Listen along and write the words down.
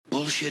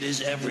Bullshit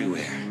is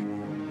everywhere.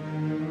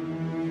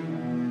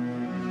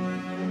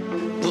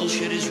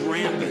 Bullshit is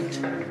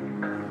rampant.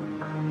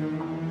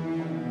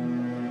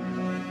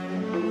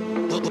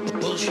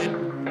 Bullshit.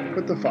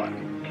 What the fuck?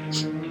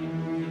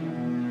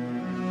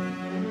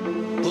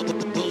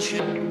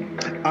 Bullshit.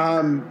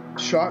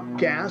 Shock,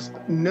 gasp?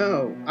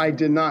 No, I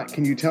did not.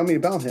 Can you tell me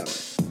about him?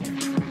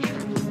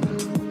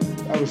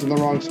 I was in the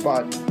wrong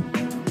spot.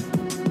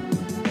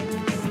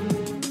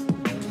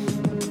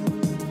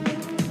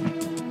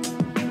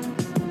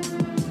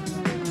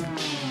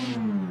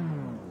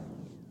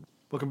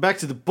 Welcome back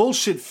to the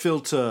bullshit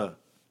filter,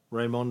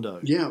 Raymondo.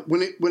 Yeah,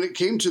 when it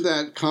came to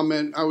that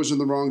comment, I was in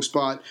the wrong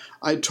spot.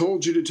 I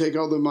told you to take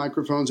all the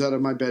microphones out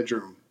of my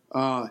bedroom.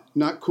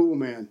 Not cool,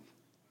 man.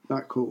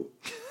 Not cool.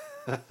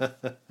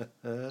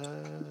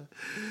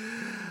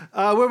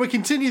 Where we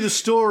continue the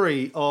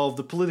story of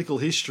the political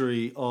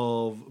history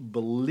of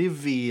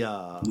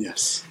Bolivia.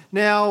 Yes.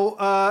 Now,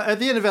 at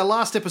the end of our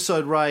last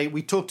episode, Ray,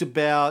 we talked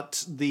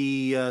about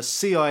the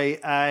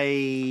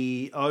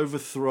CIA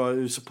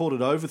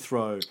supported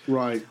overthrow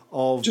Right.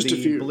 of Just a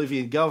the few.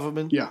 Bolivian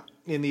government Yeah.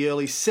 in the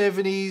early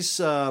 70s.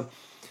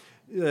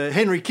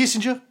 Henry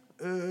Kissinger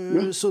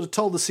sort of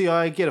told the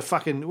CIA, get a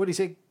fucking, what did he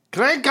say?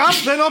 Crank up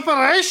an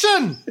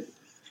operation!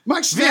 We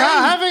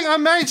are having a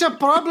major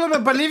problem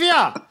in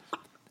Bolivia.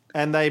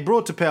 And they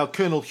brought to power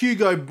Colonel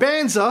Hugo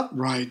Banzer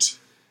Right.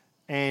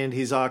 and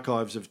his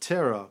archives of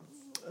terror.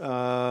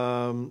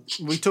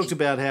 We talked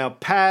about how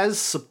Paz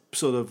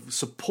sort of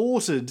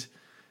supported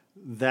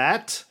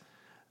that,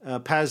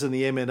 Paz and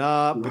the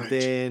MNR, but Right.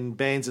 then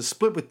Banzer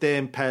split with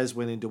them. Paz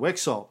went into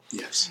exile.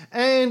 Yes.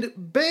 And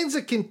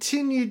Banzer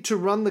continued to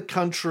run the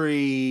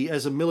country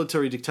as a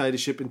military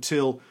dictatorship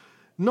until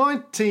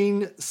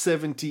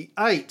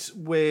 1978,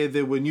 where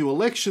there were new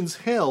elections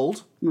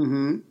held,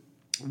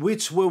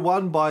 which were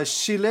won by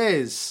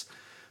Siles,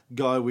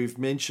 guy we've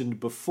mentioned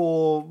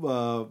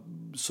before,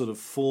 sort of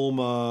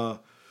former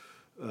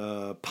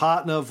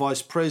partner,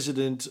 vice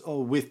president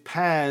with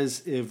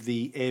Paz of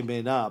the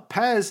MNR.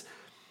 Paz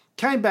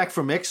came back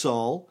from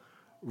exile,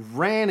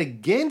 ran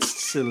against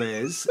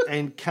Siles,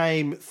 and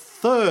came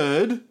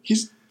third.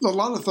 He's a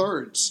lot of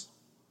thirds.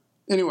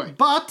 Anyway.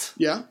 But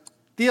Yeah.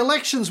 the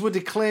elections were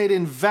declared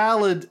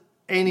invalid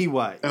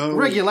anyway. Oh.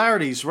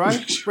 Regularities,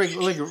 right?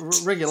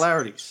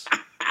 Regularities.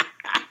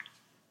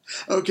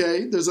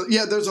 Okay. There's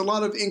a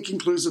lot of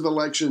inconclusive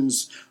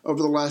elections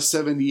over the last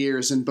 70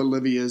 years in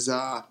Bolivia's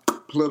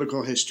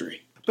political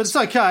history. But it's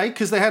okay,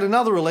 because they had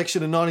another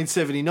election in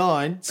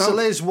 1979.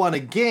 Siles won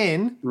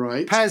again.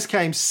 Right. Paz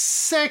came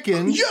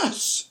second.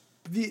 Yes.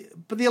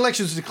 But the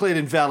elections were declared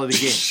invalid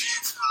again.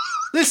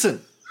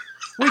 Listen,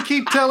 we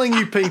keep telling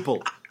you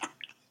people,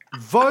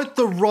 vote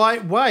the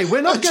right way.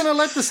 We're not going to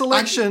let this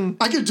election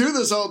I could do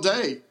this all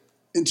day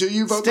until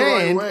you vote the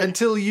right stand way.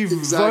 until you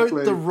Exactly.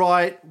 vote the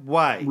right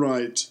way.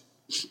 Right.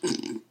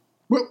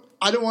 Well,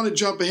 I don't want to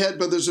jump ahead,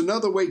 but there's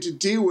another way to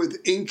deal with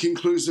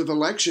inconclusive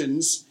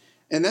elections,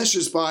 and that's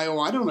just by,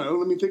 I don't know,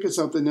 let me think of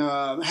something,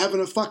 having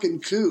a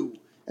fucking coup,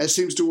 as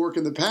seems to work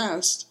in the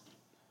past.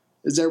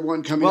 Is there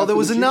one coming Well, up there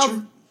was in the future?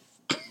 another.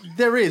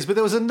 There is, but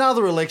there was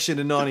another election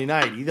in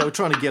 1980. They were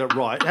trying to get it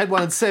right. Had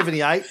one in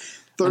 78,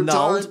 Third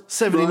annulled. time.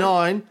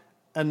 79,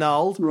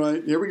 annulled.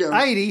 Right, here we go.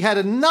 80 had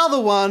another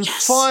one.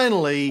 Yes.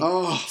 Finally,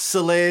 Oh.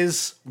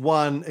 Siles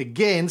won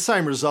again.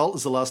 Same result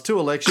as the last two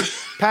elections.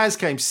 Paz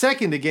came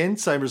second again.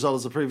 Same result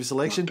as the previous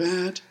election.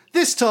 Bad.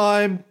 This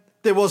time,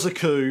 there was a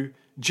coup.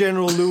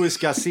 General Luis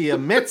Garcia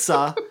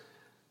Meza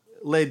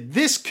led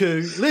this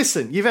coup.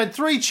 Listen, you've had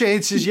three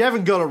chances. You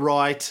haven't got it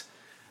right.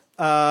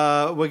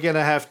 We're going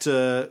to have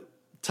to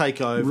take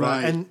over.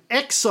 Right. And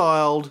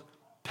exiled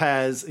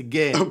Paz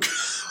again. Okay.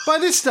 By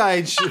this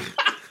stage...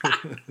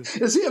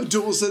 Does he have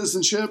dual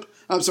citizenship?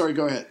 I'm sorry,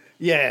 go ahead.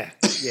 Yeah.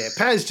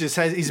 Paz just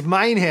has his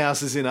main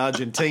house is in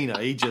Argentina.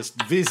 He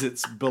just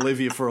visits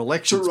Bolivia for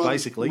elections,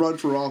 basically. Run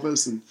for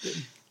office. And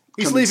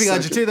He's come leaving in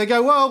Argentina. They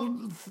go, well,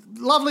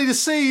 lovely to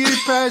see you,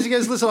 Paz. He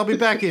goes, listen, I'll be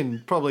back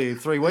in probably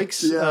 3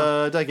 weeks.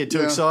 Yeah. Don't get too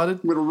Yeah. excited.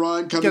 I'm going to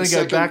run, come Going in to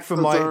go second back for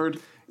or my third.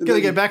 and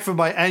going to then- go back for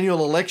my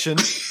annual election,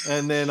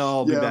 and then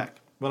I'll be Yeah. back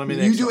when I'm in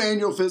You exile. do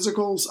annual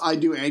physicals. I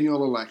do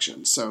annual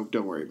elections, so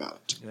don't worry about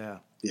it. Yeah.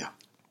 Yeah.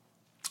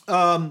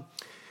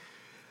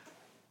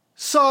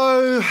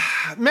 So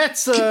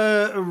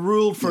Meza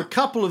ruled for a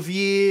couple of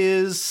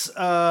years,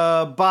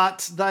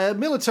 but the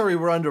military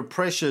were under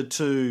pressure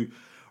to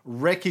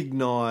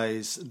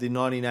recognise the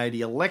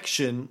 1980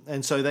 election,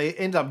 and so they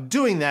ended up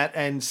doing that,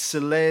 and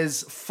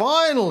Siles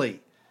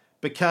finally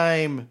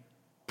became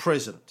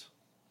president.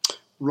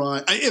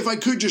 Right. If I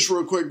could just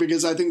real quick,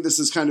 because I think this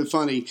is kind of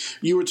funny.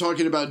 You were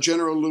talking about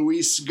General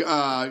Luis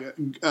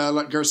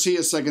Garcia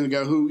a second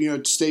ago,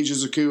 who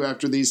stages a coup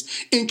after these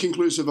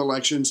inconclusive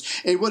elections.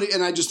 And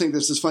I just think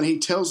this is funny. He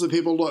tells the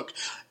people, "Look,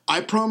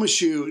 I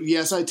promise you,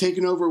 yes, I've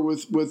taken over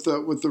with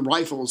the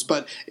rifles,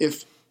 but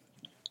if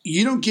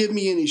you don't give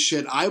me any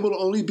shit. I will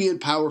only be in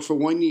power for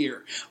 1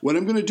 year. What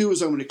I'm going to do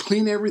is I'm going to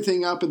clean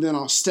everything up and then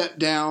I'll step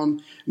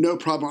down. No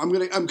problem.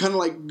 I'm kind of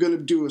like going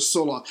to do a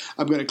solo.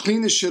 I'm going to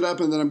clean this shit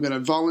up and then I'm going to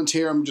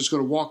volunteer. I'm just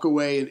going to walk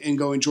away and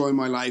go enjoy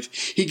my life.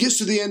 He gets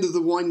to the end of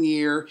the 1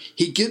 year.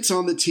 He gets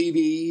on the TV.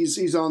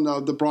 He's on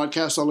the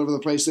broadcast all over the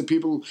place that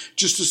people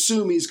just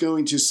assume he's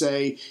going to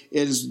say,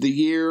 it is the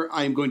year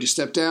I am going to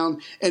step down.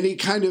 And he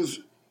kind of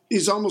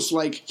is almost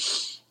like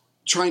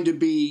trying to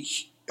be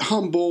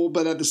humble,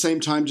 but at the same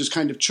time just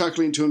kind of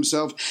chuckling to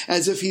himself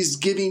as if he's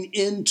giving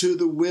in to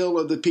the will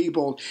of the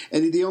people.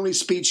 And the only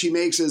speech he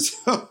makes is,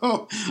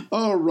 oh,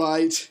 all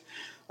right,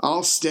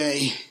 I'll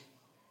stay.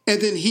 And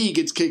then he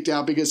gets kicked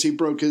out because he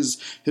broke his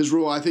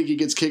rule. I think he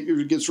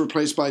gets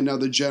replaced by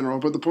another general.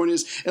 But the point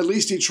is, at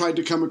least he tried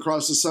to come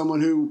across as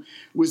someone who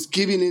was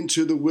giving in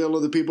to the will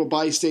of the people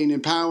by staying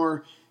in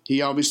power.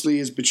 He obviously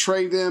has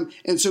betrayed them,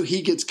 and so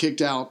he gets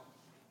kicked out.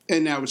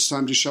 And now it's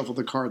time to shuffle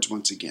the cards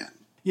once again.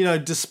 You know,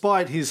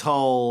 despite his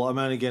whole, I'm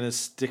only going to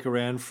stick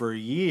around for a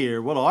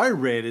year, what I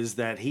read is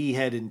that he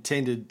had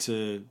intended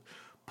to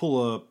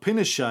pull a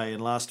Pinochet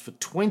and last for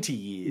 20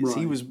 years.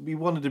 Right. He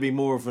wanted to be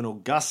more of an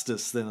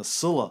Augustus than a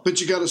Sulla.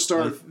 But you got to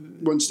start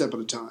one step at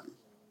a time.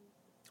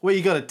 Well,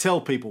 you got to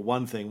tell people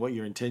one thing, what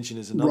your intention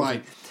is another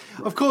Right.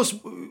 thing. Of course,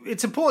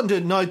 it's important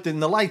to note that in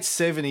the late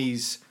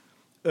 70s,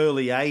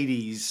 early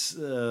 80s,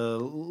 a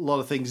lot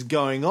of things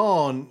going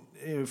on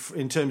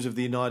in terms of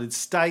the United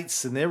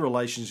States and their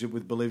relationship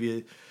with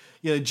Bolivia.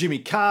 You know, Jimmy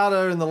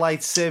Carter in the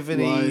late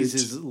 70s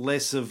is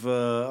less of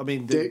a... I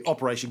mean, the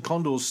Operation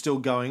Condor is still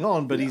going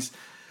on, but he's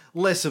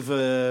less of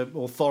a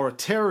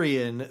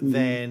authoritarian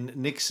than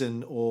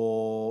Nixon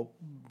or,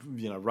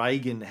 you know,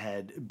 Reagan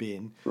had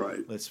been. Right.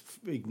 Let's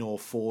ignore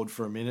Ford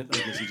for a minute. I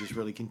guess he just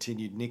really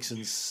continued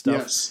Nixon's stuff.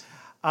 Yes.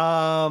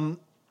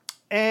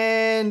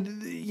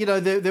 And, you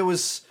know, there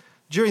was...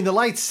 During the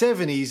late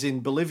 70s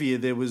in Bolivia,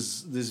 there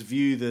was this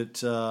view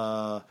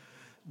that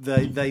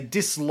they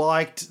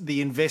disliked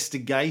the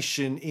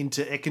investigation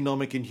into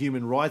economic and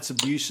human rights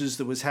abuses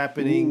that was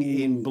happening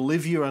in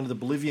Bolivia under the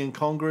Bolivian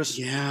Congress.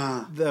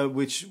 Yeah.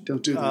 Which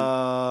Don't do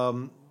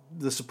that.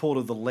 The support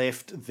of the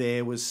left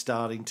there was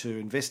starting to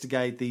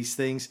investigate these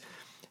things.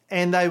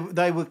 And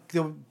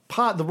the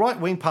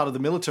right-wing part of the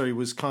military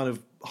was kind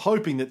of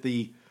hoping that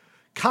the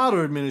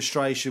Carter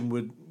administration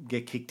would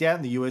get kicked out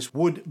in the US,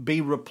 would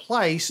be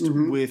replaced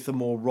with a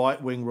more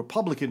right-wing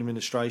Republican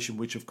administration,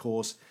 which, of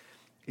course,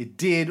 it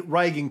did.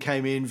 Reagan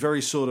came in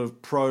very sort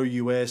of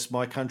pro-US,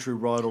 my country,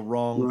 right or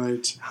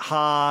wrong,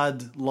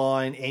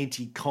 hard-line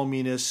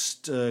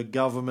anti-communist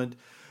government,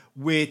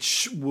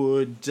 which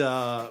would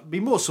be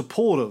more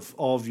supportive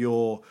of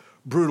your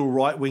brutal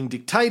right-wing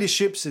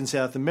dictatorships in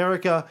South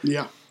America.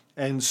 Yeah.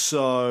 And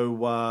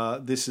so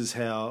this is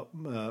how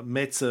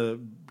Metzer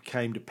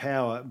came to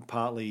power,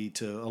 partly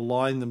to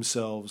align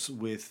themselves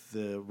with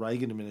the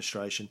Reagan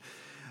administration.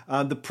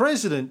 The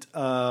president,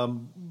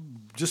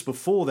 just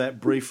before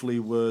that briefly,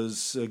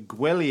 was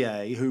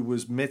Guellier, who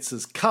was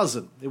Metzer's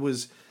cousin. It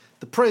was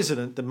the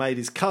president that made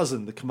his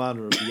cousin the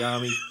commander of the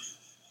army.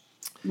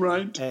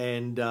 Right.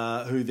 And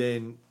who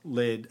then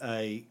led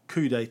a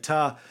coup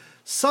d'etat,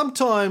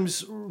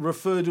 sometimes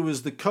referred to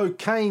as the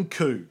cocaine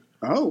coup.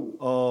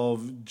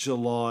 Of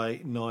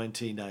July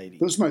 1980.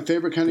 Those are my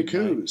favorite kind of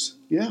coups.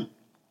 Yeah.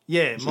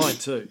 Yeah, mine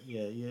too.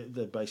 Yeah.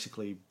 They're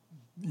basically,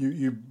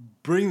 you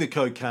bring the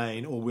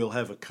cocaine or we'll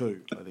have a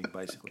coup, I think,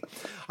 basically.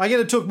 I'm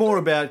going to talk more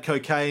about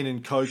cocaine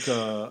and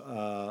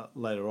coca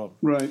later on.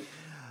 Right.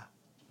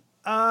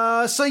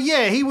 So,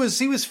 yeah, he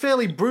was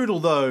fairly brutal,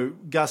 though,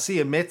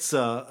 Garcia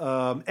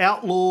Metzer.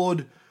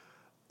 Outlawed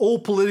all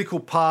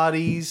political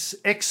parties,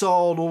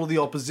 exiled all of the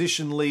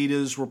opposition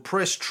leaders,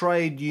 repressed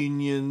trade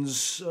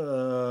unions,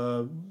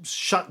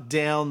 shut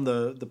down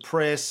the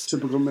press.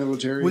 Typical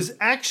military.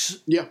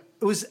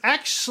 It was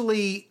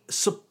actually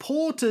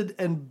supported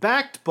and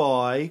backed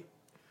by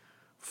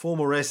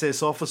former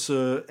SS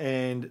officer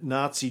and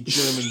Nazi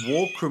German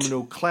war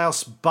criminal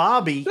Klaus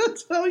Barbie.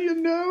 That's how you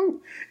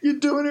know you're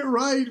doing it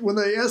right. When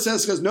the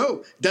SS goes,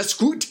 no, that's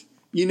good.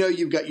 You know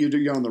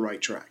you're on the right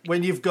track.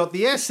 When you've got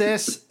the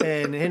SS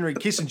and Henry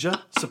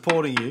Kissinger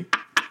supporting you.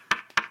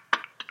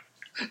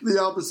 The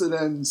opposite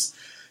ends,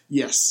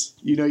 yes.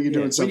 You know you're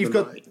doing something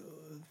right.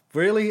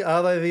 Really?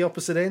 Are they the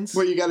opposite ends?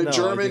 Well, you got a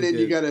German and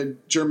you got a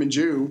German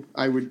Jew.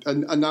 A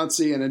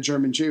Nazi and a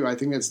German Jew. I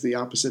think that's the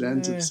opposite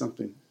ends of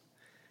something.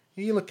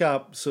 You look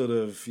up sort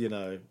of, you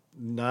know,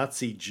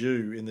 Nazi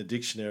Jew in the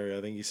dictionary.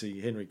 I think you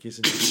see Henry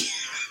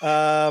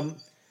Kissinger.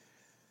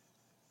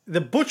 The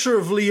Butcher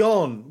of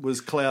Lyon was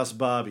Klaus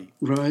Barbie.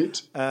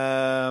 Right.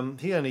 When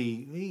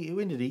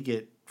did he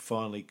get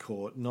finally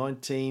caught?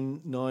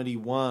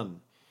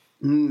 1991.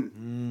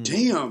 Damn.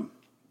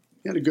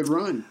 He had a good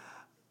run.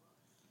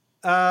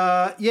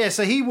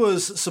 So he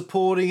was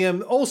supporting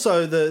him.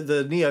 Also,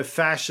 the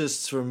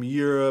neo-fascists from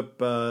Europe,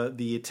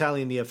 the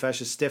Italian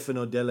neo-fascist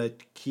Stefano della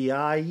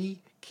Chiai,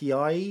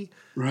 right?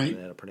 I don't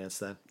know how to pronounce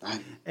that.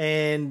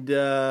 And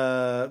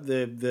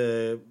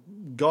the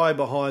guy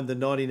behind the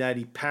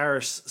 1980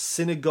 Paris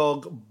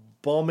synagogue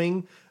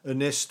bombing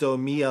Ernesto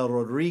Mia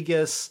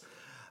Rodriguez.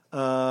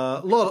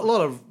 A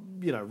lot of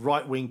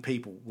right-wing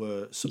people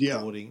were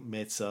supporting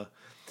Metzer.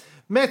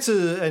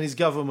 Metzer and his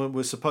government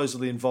were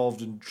supposedly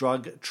involved in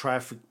drug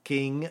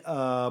trafficking,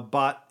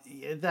 but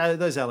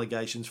those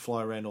allegations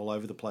fly around all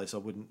over the place. I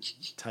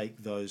wouldn't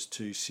take those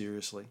too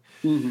seriously.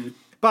 Mm-hmm.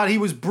 But he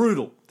was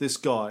brutal, this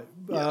guy.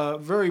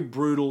 Very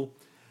brutal.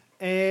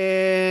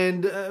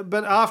 And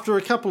but after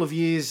a couple of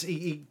years,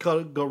 he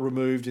got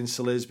removed and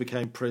Salez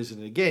became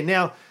president again.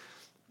 Now,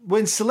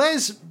 when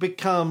Salez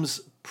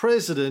becomes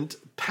president,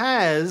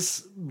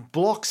 Paz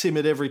blocks him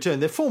at every turn.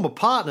 They're former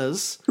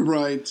partners.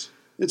 Right.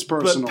 It's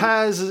personal. But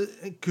Paz,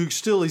 who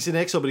still is in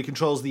exile, but he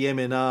controls the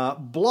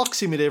MNR,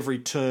 blocks him at every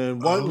turn,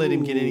 won't let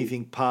him get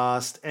anything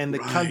passed, and the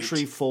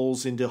country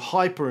falls into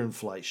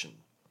hyperinflation.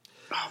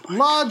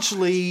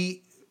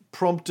 Largely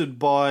prompted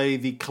by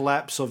the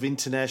collapse of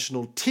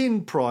international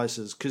tin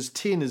prices, because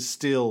tin is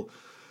still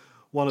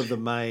one of the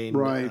main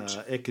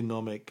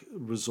economic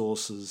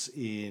resources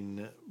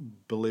in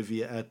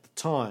Bolivia at the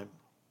time.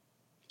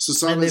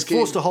 So and they're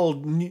forced to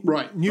hold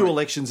new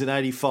elections in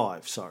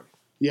 85, sorry.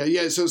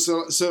 Yeah. So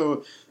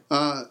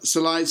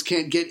Salais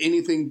can't get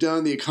anything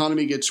done. The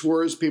economy gets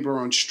worse. People are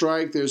on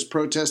strike. There's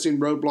protesting,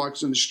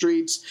 roadblocks in the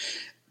streets.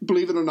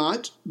 Believe it or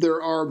not,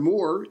 there are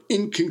more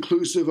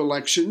inconclusive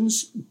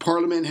elections.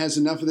 Parliament has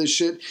enough of this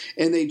shit,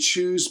 and they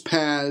choose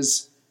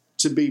Paz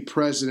to be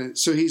president.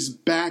 So he's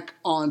back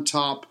on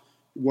top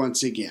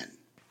once again.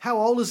 How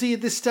old is he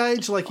at this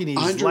stage? Like in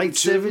his late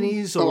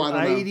 70s or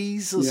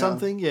 80s or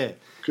something? Yeah.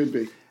 Could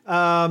be.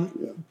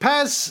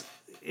 Paz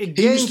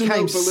again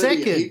came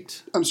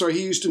second.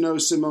 He used to know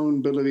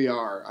Simon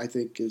Bolivar, I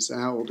think is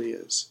how old he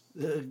is.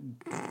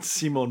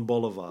 Simon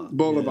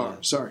Bolivar.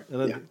 Sorry.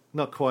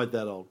 Not quite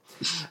that old.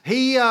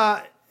 They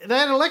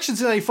had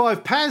elections in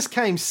 85. Paz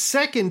came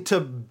second to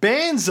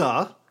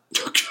Banza.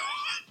 Oh,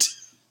 God.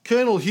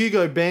 Colonel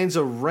Hugo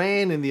Banza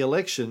ran in the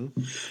election.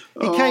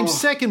 He came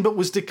second but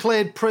was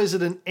declared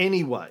president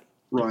anyway.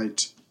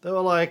 Right. They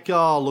were like,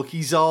 oh, look,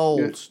 he's old.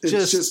 Yeah,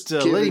 just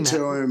let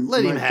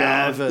him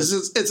have it.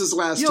 It's his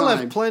last time. You'll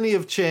have plenty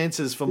of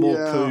chances for more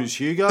coups,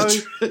 Hugo.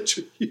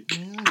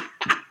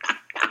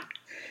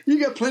 You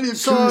got plenty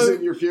of coups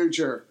in your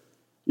future.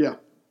 Yeah.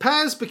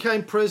 Paz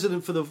became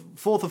president for the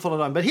fourth or fifth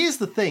time. But here's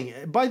the thing.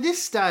 By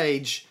this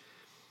stage,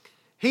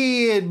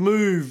 he had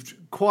moved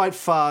quite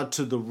far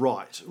to the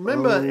right.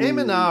 Remember,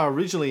 MNR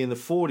originally in the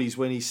 40s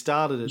when he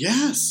started it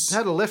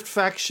had a left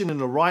faction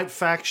and a right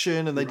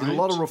faction, and they did a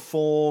lot of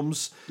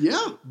reforms.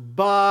 Yeah.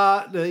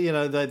 But,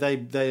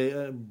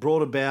 they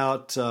brought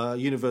about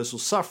universal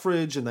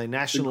suffrage, and they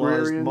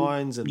nationalized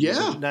mines and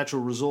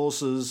natural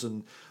resources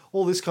and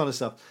all this kind of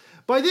stuff.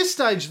 By this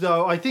stage,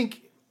 though, I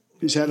think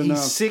he's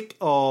sick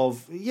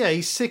of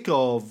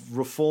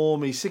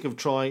reform. He's sick of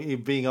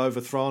being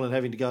overthrown and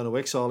having to go into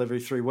exile every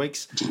 3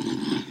 weeks.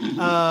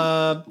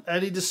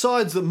 And he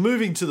decides that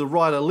moving to the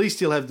right, at least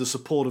he'll have the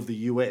support of the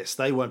US.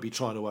 They won't be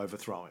trying to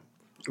overthrow him.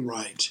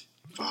 Right.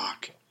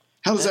 Fuck.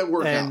 How does that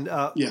work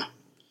out?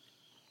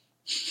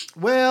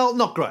 Well,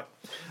 not great.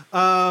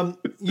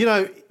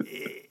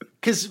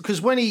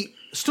 Because when he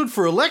stood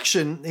for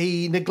election,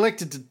 he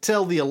neglected to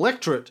tell the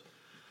electorate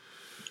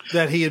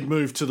that he had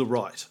moved to the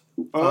right.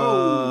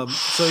 So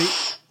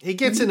he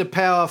gets into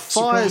power,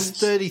 fires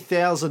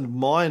 30,000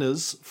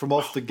 miners from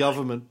off the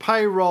government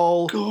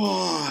payroll.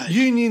 God.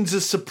 Unions are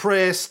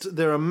suppressed.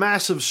 There are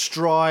massive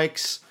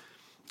strikes.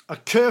 A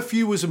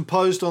curfew was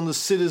imposed on the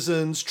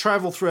citizens.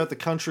 Travel throughout the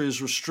country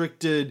is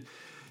restricted.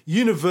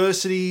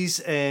 Universities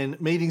and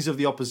meetings of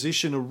the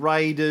opposition are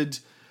raided.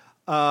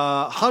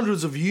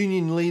 Hundreds of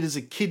union leaders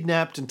are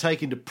kidnapped and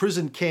taken to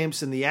prison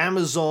camps in the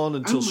Amazon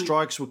until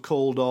strikes were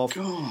called off.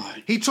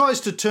 God. He tries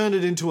to turn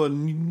it into a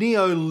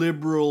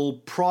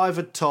neoliberal,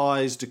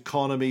 privatized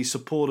economy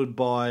supported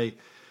by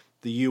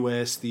the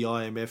US, the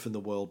IMF, and the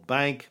World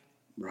Bank.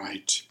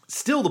 Right.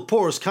 Still the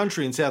poorest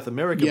country in South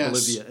America,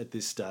 Bolivia, at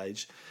this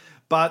stage.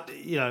 But,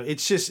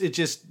 it's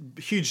just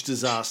huge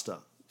disaster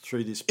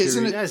through this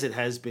period, as it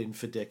has been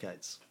for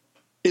decades.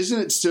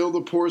 Isn't it still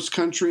the poorest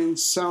country in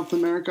South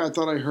America? I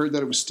thought I heard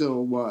that it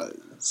still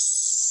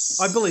was.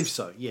 I believe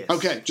so, yes.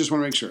 Okay, just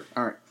want to make sure.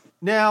 All right.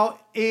 Now,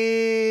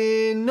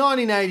 in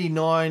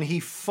 1989, he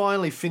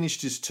finally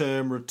finished his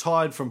term,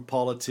 retired from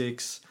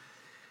politics,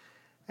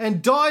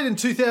 and died in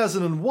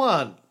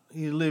 2001.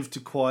 He lived to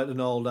quite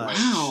an old age,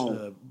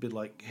 a bit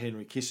like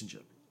Henry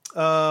Kissinger.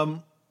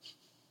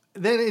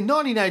 Then in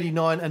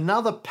 1989,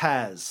 another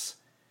Paz.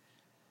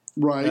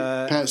 Right,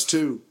 Paz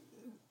 2.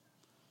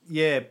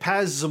 Yeah,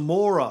 Paz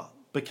Zamora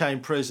became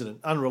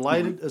president.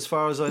 Unrelated, as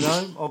far as I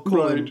know. I'll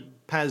call him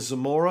Paz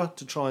Zamora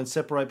to try and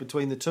separate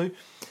between the two.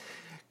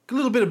 A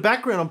little bit of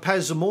background on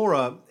Paz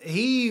Zamora.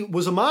 He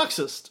was a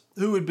Marxist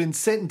who had been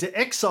sent into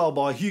exile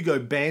by Hugo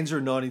Banza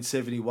in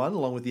 1971,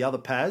 along with the other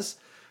Paz.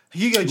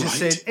 Hugo just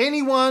said,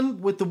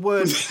 anyone with the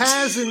word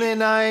Paz in their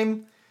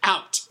name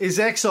is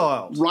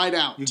exiled. Right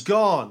out. You're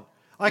gone.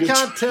 I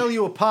can't tell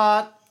you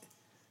apart.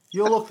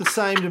 You all look the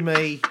same to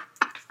me.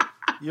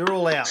 You're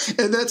all out.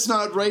 And that's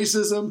not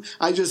racism.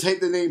 I just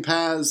hate the name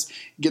Paz.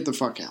 Get the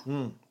fuck out.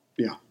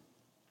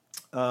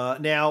 Yeah.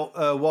 Now,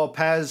 while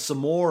Paz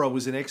Zamora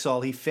was in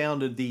exile, he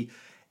founded the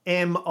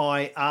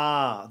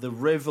MIR, the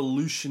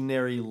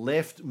Revolutionary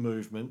Left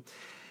Movement.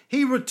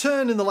 He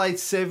returned in the late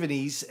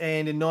 70s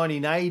and in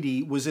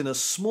 1980 was in a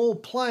small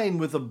plane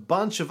with a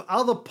bunch of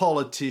other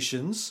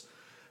politicians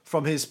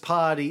from his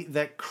party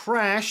that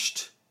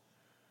crashed,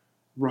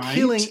 Right.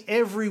 killing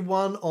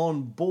everyone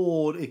on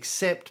board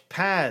except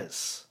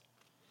Paz,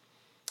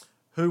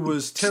 who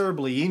was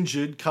terribly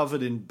injured,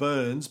 covered in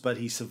burns, but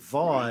he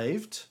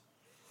survived.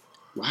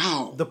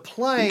 Wow. The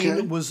plane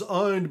Okay. was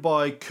owned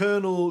by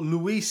Colonel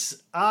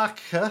Luis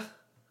Arce,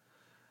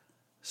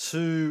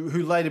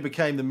 who later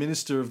became the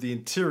Minister of the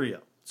Interior.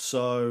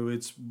 So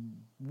it's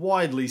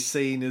widely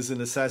seen as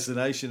an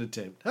assassination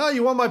attempt. Oh,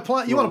 you want my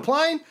plane? You want a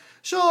plane?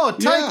 Sure,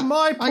 take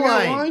my plane.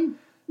 I got one.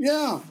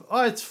 Yeah.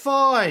 Oh, it's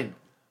fine.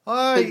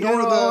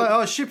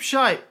 Ship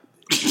shape.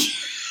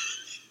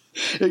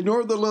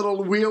 Ignore the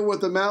little wheel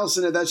with the mouse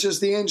in it. That's just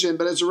the engine,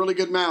 but it's a really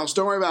good mouse.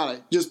 Don't worry about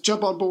it. Just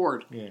jump on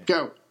board. Yeah.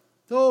 Go.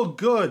 Oh,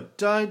 good.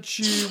 Don't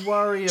you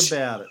worry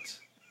about it.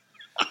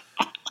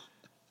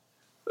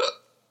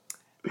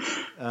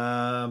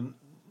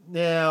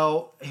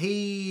 Now,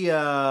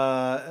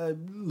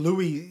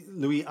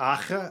 Louis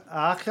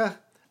Arca,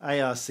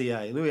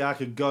 A-R-C-A, Louis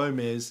Arca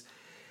Gomez,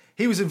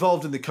 he was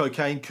involved in the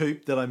cocaine coup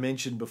that I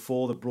mentioned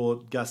before that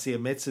brought Garcia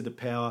Meza to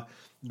power.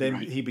 Then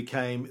Right. he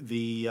became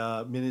the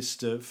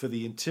Minister for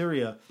the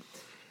Interior.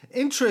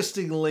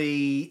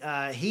 Interestingly,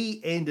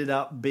 he ended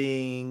up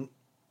being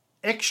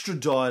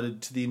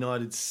extradited to the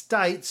United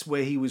States,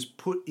 where he was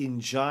put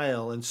in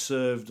jail and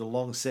served a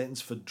long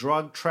sentence for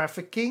drug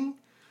trafficking.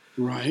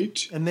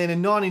 Right. And then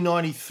in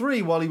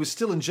 1993, while he was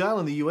still in jail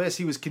in the US,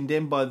 he was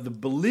condemned by the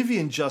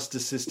Bolivian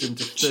justice system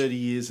to 30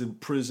 years in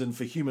prison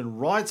for human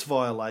rights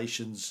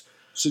violations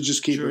So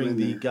just keep him during in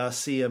the there.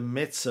 Garcia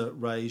Meza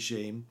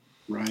regime.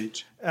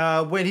 Right.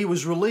 When he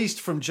was released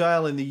from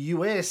jail in the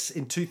US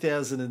in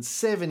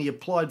 2007, he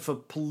applied for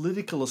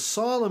political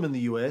asylum in the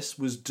US,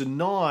 was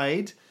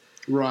denied,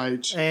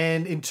 Right.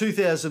 and in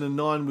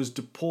 2009 was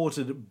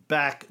deported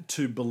back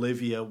to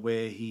Bolivia,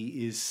 where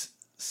he is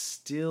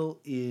still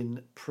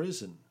in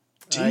prison.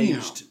 Damn.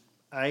 Aged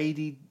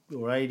 80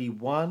 or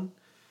 81.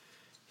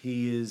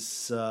 He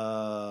is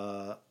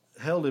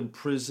held in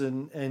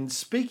prison. And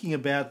speaking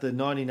about the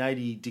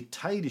 1980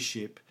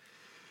 dictatorship,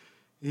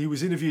 he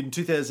was interviewed in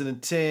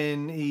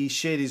 2010. He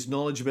shared his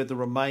knowledge about the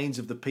remains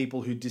of the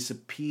people who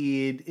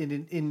disappeared.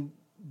 In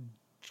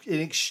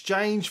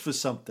exchange for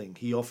something,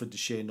 he offered to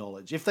share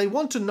knowledge. If they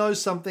want to know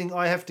something,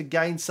 I have to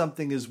gain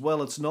something as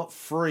well. It's not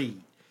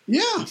free.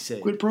 Yeah. He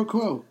said. Quid pro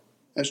quo.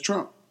 As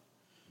Trump.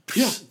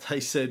 Yeah.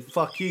 They said,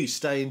 fuck you,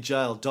 stay in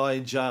jail, die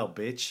in jail,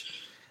 bitch.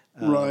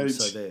 Right.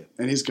 So there.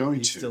 And he's going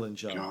He's to. still in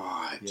jail.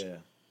 God. Yeah.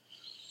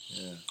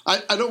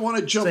 I don't want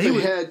to jump So he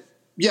was- ahead.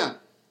 Yeah.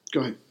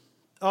 Go ahead.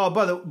 Oh,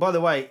 by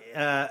the way,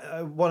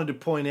 I wanted to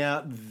point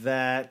out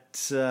that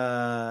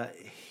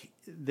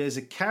there's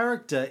a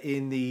character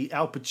in the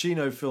Al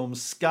Pacino film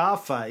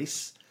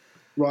Scarface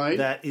Right.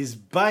 that is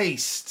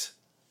based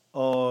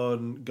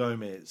on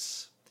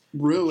Gomez.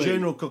 Really?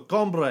 General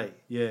Cocombre.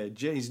 Yeah,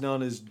 he's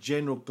known as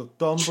General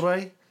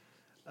Cocombre.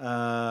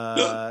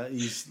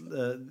 He's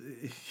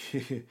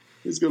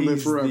He's going to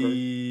live forever.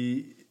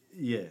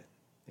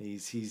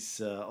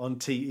 He's on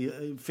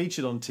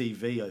featured on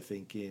TV, I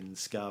think, in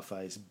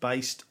Scarface,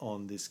 based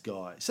on this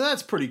guy. So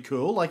that's pretty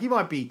cool. Like, he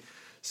might be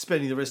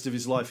spending the rest of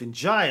his life in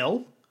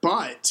jail,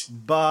 But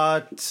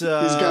but he's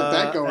got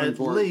that going at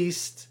for him.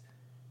 least,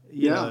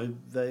 Yeah.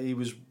 he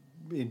was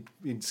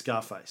in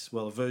Scarface.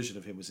 Well, a version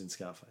of him was in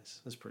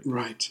Scarface. That's pretty cool.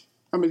 Right.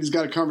 I mean, he's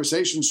got a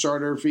conversation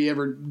starter if he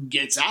ever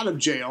gets out of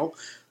jail,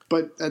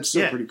 but that's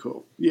still Yeah. pretty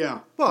cool. Yeah.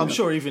 Well, I'm Yeah.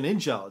 sure even in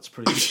jail it's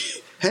pretty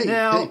good. Hey,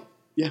 Now- hey.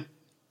 Yeah.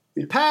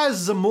 Paz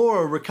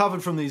Zamora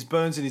recovered from these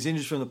burns and his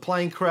injuries from the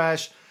plane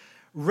crash,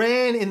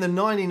 ran in the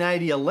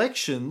 1980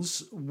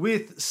 elections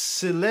with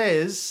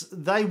Siles.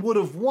 They would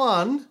have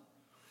won,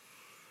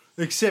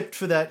 except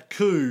for that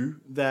coup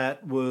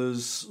that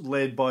was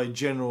led by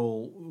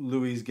General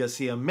Luis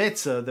Garcia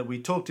Meza that we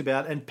talked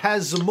about, and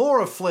Paz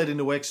Zamora fled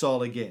into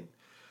exile again.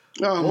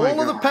 Oh, my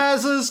All of the God.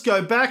 Pazes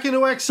go back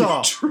into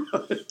exile.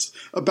 Right.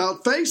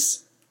 About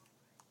face?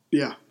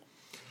 Yeah.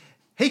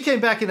 He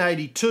came back in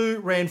 82,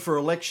 ran for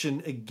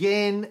election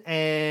again,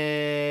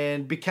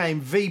 and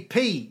became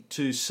VP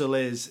to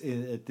Siles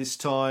at this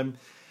time.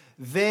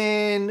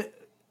 Then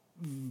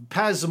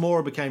Paz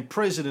Zamora became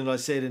president, I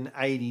said, in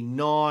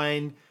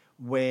 89,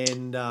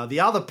 when the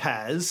other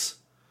Paz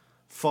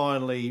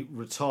finally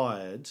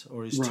retired,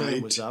 or his term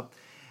Right. was up.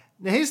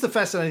 Now, here's the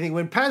fascinating thing.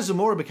 When Paz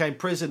Zamora became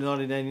president in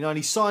 1989,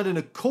 he signed an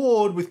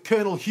accord with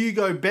Colonel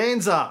Hugo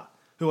Banzer,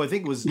 who I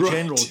think was Right.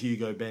 General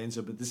Hugo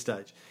Banzer at this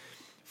stage.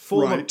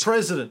 Former Right.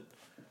 President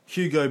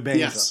Hugo Banzer.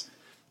 Yes.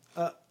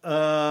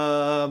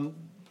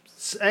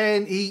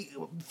 And he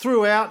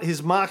threw out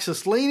his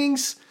Marxist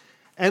leanings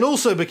and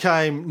also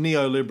became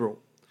neoliberal,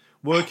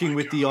 working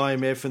with the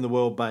IMF and the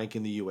World Bank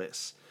in the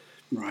US.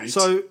 Right.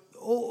 So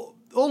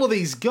all of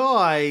these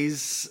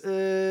guys,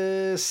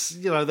 they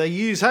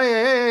use,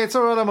 hey, it's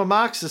all right, I'm a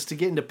Marxist, to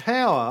get into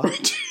power.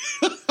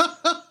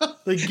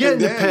 They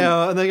get into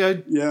power and they go,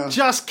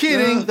 just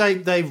kidding. Yeah.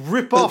 They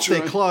rip off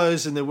their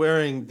clothes and they're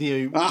wearing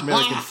the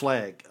American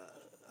flag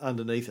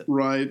underneath it.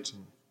 Right.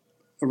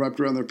 Wrapped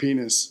around their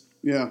penis.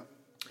 Yeah.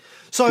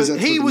 So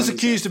he was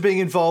accused of being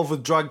involved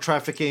with drug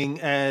trafficking,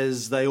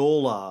 as they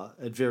all are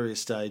at various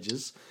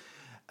stages.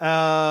 And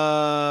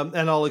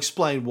I'll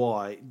explain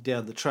why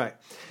down the track.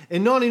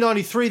 In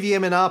 1993, the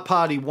MNR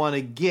party won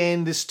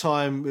again. This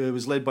time it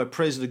was led by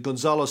President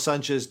Gonzalo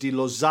Sanchez de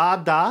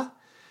Lozada.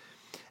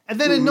 And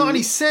then in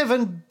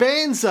 97,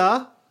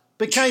 Banzer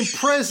became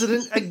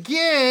president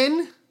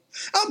again.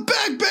 I'm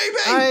back, baby!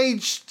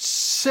 Aged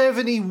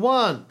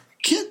 71.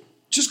 Kid,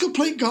 just go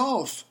play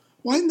golf.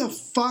 Why in the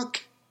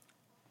fuck?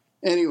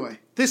 Anyway.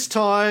 This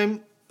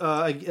time,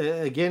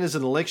 again, as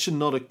an election,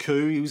 not a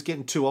coup. He was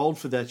getting too old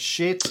for that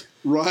shit.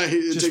 Right.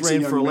 Just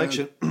ran for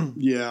election.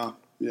 Yeah.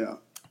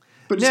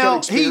 But he's now,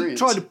 got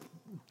experience.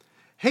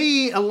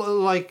 He,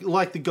 like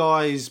the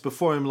guys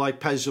before him, like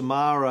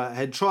Pazamara,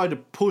 had tried to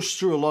push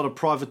through a lot of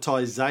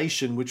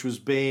privatisation, which was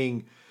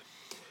being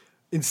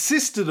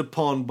insisted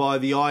upon by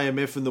the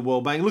IMF and the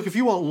World Bank. Look, if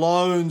you want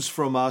loans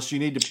from us, you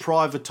need to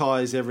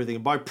privatise everything.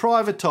 And by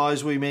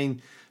privatise, we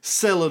mean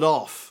sell it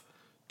off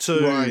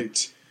to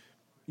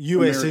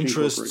US American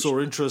interests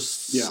or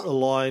interests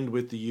aligned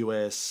with the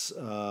US.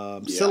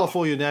 Sell off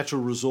all your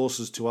natural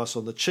resources to us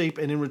on the cheap,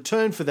 and in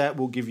return for that,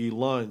 we'll give you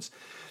loans.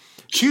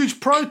 Huge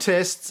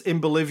protests in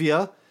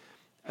Bolivia.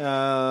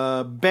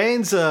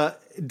 Banzer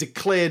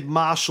declared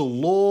martial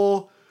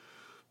law.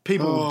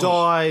 People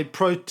died.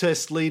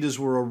 Protest leaders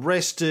were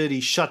arrested.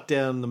 He shut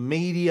down the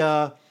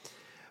media.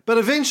 But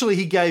eventually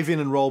he gave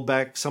in and rolled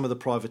back some of the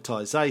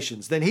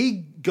privatisations. Then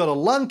he got a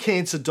lung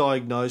cancer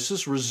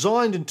diagnosis,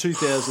 resigned in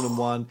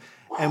 2001,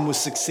 and was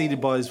succeeded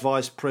by his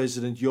vice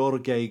president,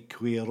 Jorge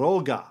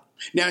Quiroga.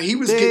 Now, he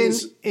was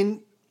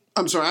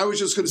I'm sorry, I was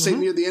just going to say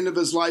near the end of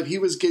his life, he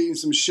was getting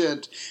some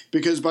shit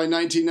because by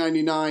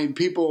 1999,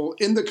 people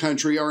in the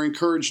country are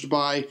encouraged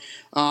by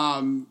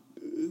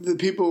the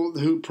people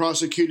who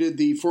prosecuted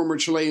the former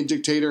Chilean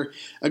dictator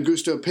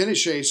Augusto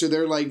Pinochet. So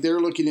they're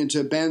looking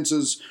into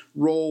Banza's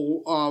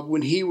role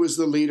when he was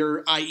the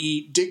leader,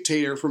 i.e.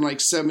 dictator, from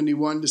like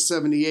 71 to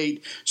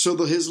 78. So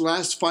his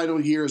last final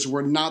years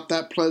were not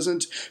that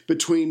pleasant,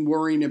 between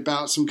worrying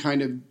about some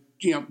kind of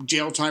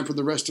jail time for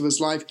the rest of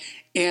his life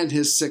and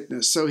his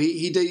sickness. So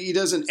he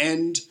doesn't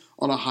end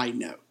on a high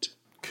note.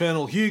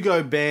 Colonel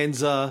Hugo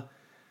Banzer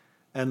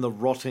and the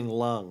Rotting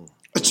Lung.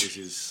 That was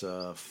his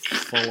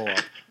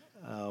follow-up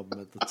album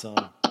at the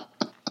time.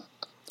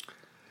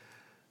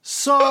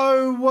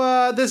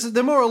 So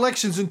there are more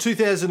elections in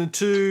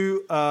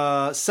 2002.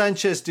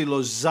 Sanchez de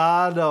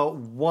Lozada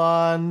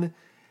won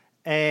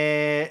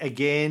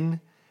again.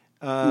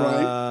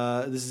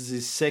 This is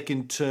his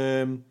second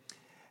term.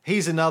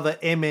 He's another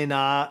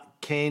MNR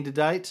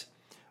candidate.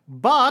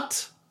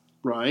 But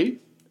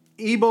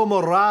Evo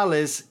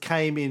Morales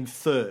came in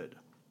third.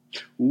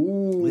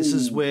 Ooh. This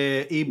is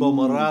where Evo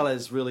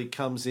Morales really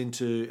comes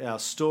into our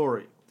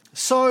story.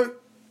 So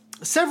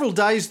several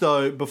days,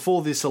 though,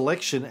 before this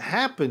election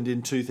happened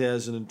in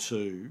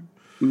 2002,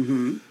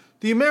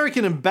 the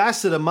American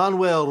ambassador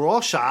Manuel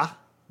Rocha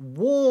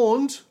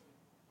warned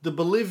the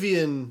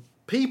Bolivian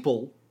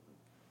people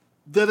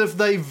that if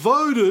they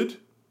voted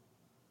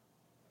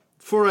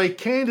for a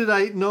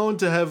candidate known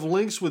to have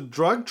links with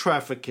drug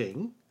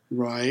trafficking,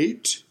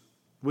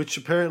 which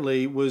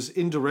apparently was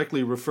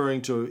indirectly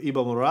referring to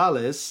Evo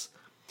Morales,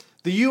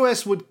 the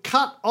US would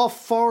cut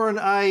off foreign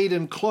aid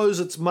and close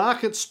its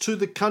markets to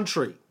the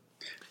country.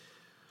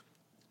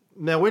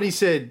 Now, when he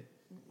said,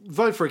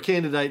 vote for a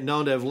candidate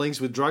known to have links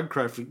with drug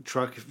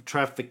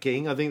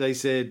trafficking, I think they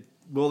said,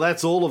 well,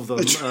 that's all of them.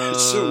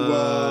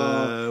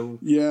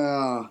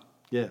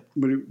 Yeah.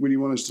 What do you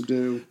want us to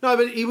do? No,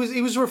 but he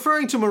was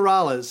referring to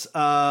Morales.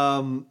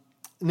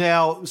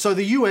 Now, so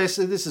the US,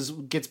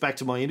 and gets back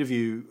to my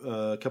interview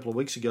a couple of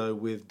weeks ago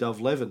with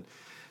Dov Levin.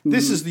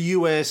 This is the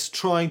US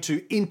trying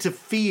to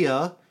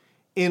interfere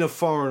in a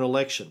foreign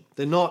election.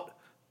 They're not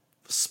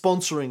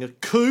sponsoring a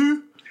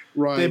coup.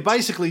 They're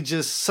basically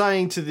just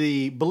saying to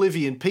the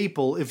Bolivian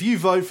people, if you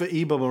vote for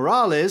Evo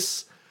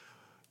Morales,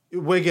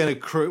 we're going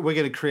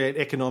to create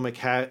economic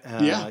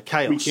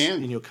chaos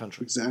in your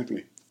country.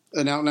 Exactly.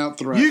 An out-and-out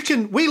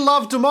threat. We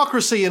love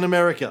democracy in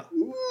America.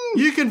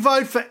 You can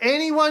vote for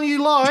anyone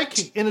you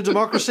like in a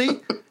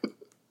democracy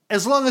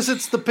as long as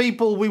it's the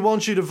people we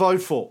want you to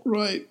vote for.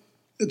 Right.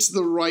 It's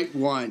the right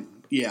one.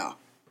 Yeah.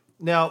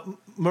 Now,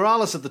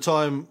 Morales at the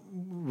time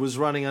was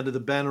running under the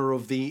banner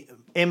of the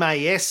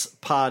MAS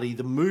party,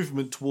 the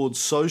Movement Towards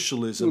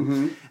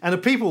Socialism. And the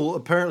people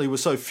apparently were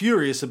so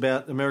furious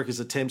about America's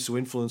attempts to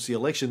influence the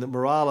election that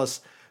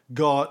Morales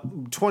got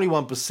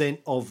 21%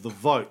 of the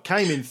vote.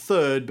 Came in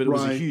third, but it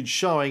was a huge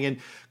showing. And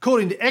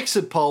according to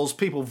exit polls,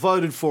 people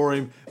voted for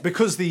him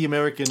because the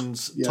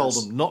Americans told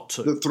them not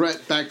to. The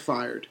threat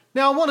backfired.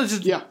 Now, I wanted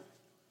to...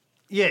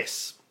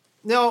 Yes.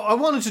 Now, I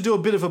wanted to do a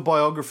bit of a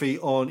biography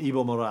on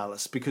Evo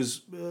Morales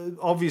because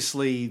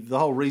obviously the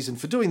whole reason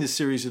for doing this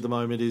series at the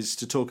moment is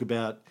to talk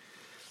about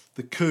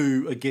the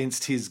coup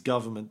against his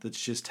government that's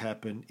just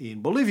happened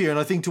in Bolivia. And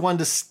I think to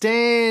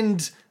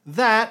understand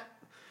that,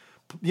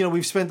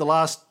 we've spent the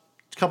last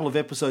couple of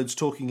episodes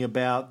talking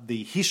about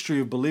the history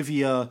of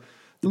Bolivia,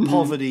 the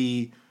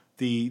poverty,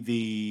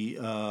 the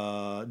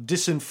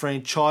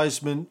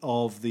disenfranchisement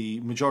of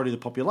the majority of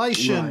the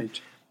population,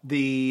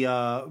 the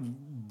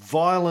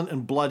violent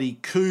and bloody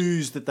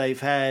coups that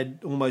they've had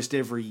almost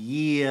every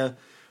year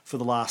for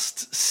the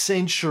last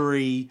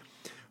century,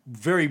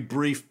 very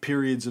brief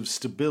periods of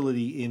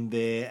stability in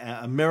there,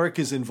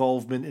 America's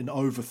involvement in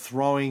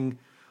overthrowing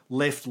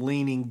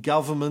left-leaning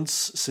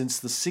governments since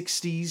the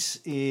 60s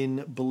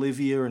in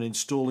Bolivia and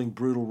installing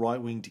brutal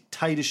right-wing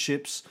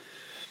dictatorships.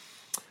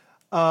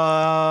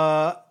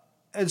 And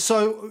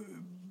so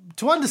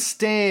to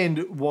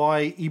understand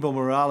why Evo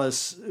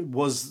Morales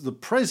was the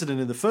president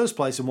in the first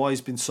place and why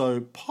he's been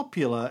so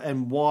popular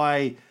and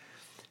why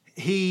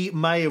he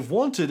may have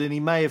wanted and he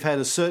may have had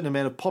a certain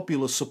amount of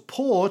popular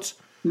support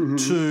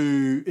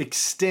to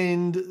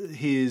extend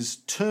his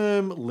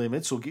term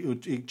limits or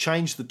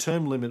change the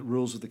term limit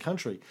rules of the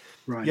country.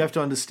 Right. You have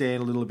to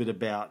understand a little bit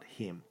about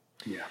him.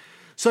 Yeah.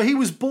 So he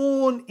was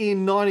born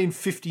in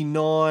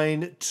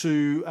 1959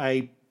 to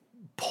a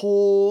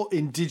poor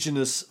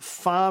indigenous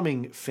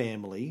farming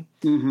family.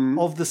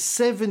 Of the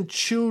 7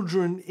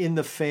 children in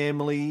the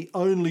family,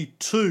 only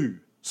 2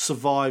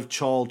 survived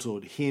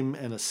childhood, him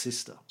and a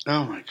sister.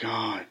 Oh, my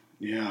God.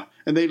 Yeah.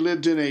 And they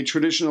lived in a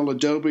traditional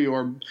adobe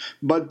or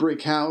mud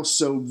brick house,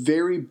 so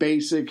very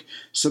basic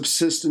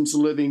subsistence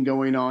living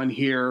going on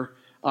here.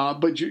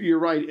 But you're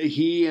right.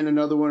 He and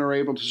another one are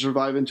able to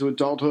survive into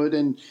adulthood,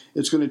 and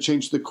it's going to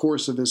change the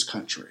course of this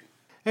country.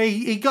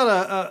 He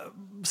got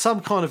some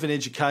kind of an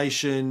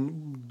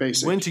education,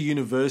 Basic. Went to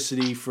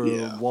university for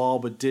a while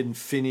but didn't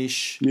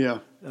finish. Yeah.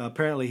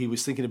 Apparently he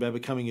was thinking about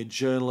becoming a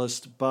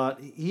journalist,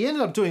 but he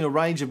ended up doing a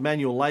range of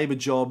manual labour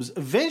jobs,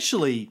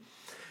 eventually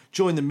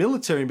joined the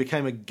military and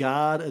became a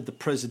guard at the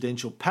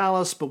presidential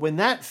palace. But when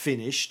that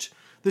finished,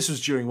 this was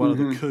during one of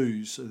the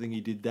coups, I think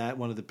he did that,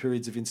 one of the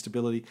periods of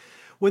instability.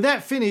 When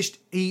that finished,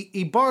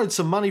 he borrowed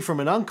some money from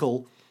an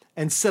uncle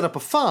and set up a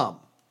farm.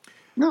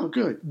 No,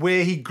 good.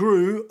 Where he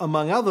grew,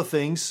 among other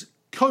things,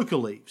 coca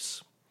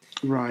leaves.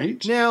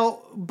 Right.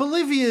 Now,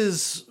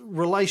 Bolivia's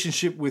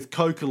relationship with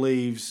coca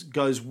leaves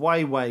goes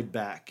way, way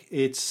back.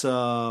 It's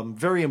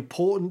very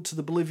important to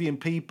the Bolivian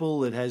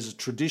people. It has a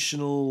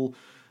traditional,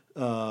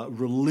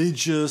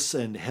 religious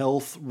and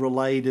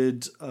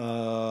health-related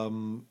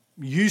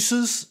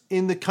uses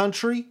in the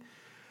country.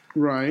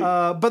 Right.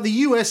 But the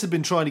US had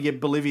been trying to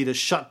get Bolivia to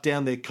shut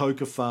down their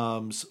coca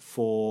farms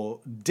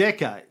for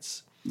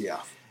decades. Yeah.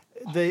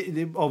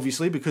 They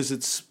obviously, because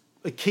it's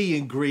a key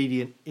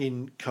ingredient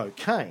in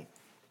cocaine,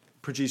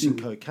 producing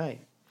cocaine.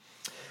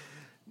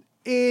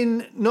 In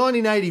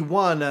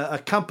 1981,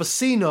 a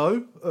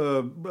campesino,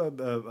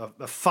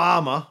 a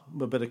farmer,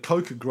 but a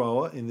coca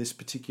grower in this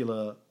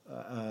particular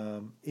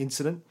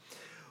incident,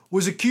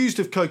 was accused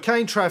of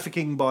cocaine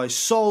trafficking by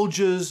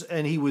soldiers,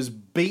 and he was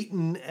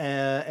beaten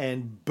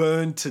and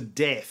burned to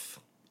death.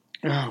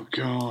 Oh,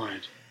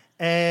 God.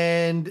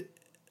 And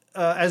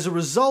as a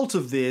result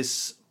of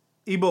this,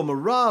 Evo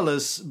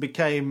Morales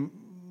became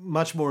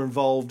much more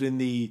involved in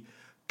the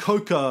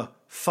Coca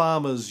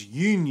Farmers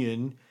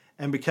Union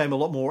and became a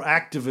lot more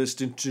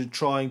activist into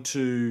trying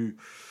to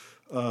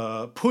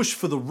push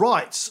for the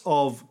rights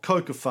of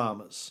coca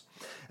farmers.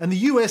 And the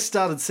US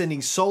started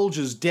sending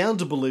soldiers down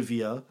to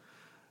Bolivia.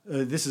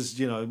 This is,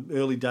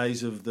 early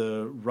days of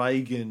the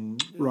Reagan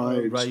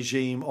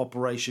regime,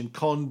 Operation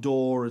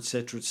Condor,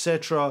 etc.,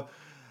 etc.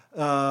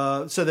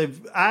 So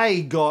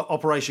they've got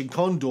Operation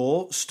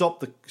Condor,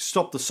 stop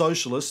the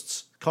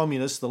socialists,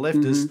 communists, the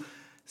leftists.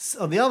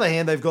 On the other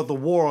hand, they've got the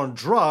war on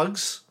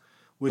drugs,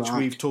 which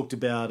we've talked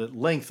about at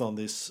length on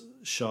this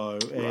show,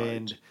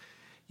 and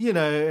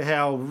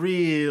how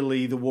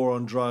really the war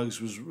on drugs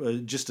was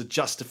just a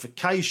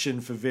justification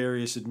for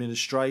various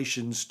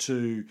administrations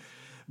to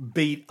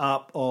beat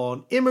up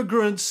on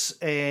immigrants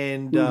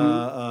and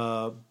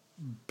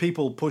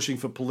people pushing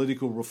for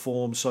political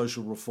reform,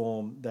 social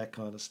reform, that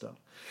kind of stuff.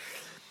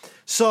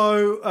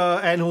 So,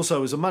 and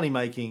also as a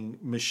money-making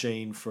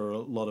machine for a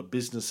lot of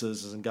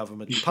businesses and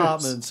government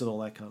departments and all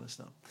that kind of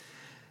stuff.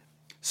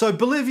 So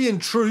Bolivian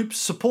troops,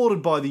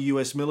 supported by the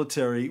US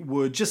military,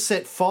 would just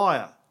set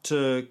fire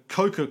to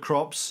coca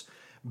crops,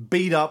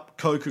 beat up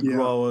coca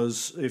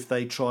growers if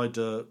they tried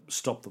to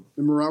stop them.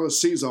 And Morales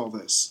sees all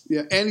this.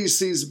 Yeah, and he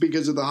sees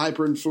because of the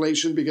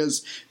hyperinflation,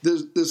 because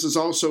this is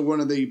also one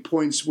of the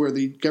points where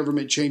the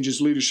government changes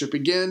leadership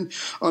again.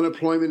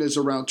 Unemployment is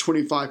around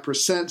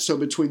 25%. So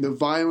between the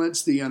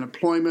violence, the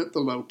unemployment, the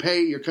low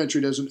pay, your country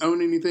doesn't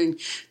own anything.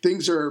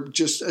 Things are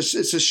just,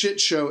 it's a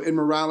shit show. And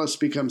Morales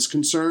becomes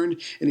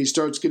concerned and he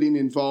starts getting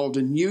involved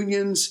in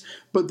unions.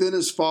 But then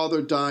his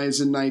father dies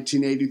in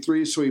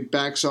 1983, so he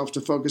backs off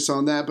to focus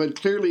on that. But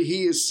clearly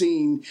he is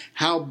seeing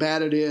how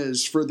bad it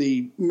is for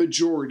the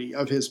majority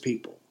of his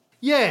people.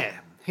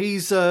 Yeah.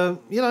 He's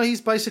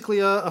he's basically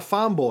a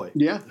farm boy.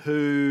 Yeah.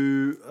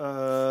 Who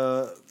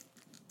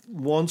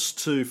wants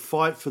to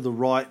fight for the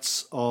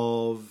rights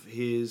of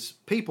his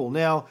people.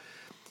 Now,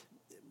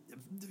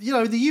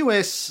 the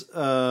US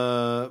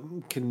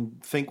can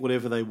think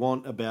whatever they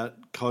want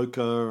about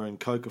coca and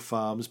coca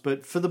farms,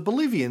 but for the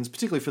Bolivians,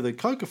 particularly for the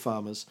coca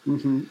farmers,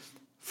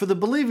 for the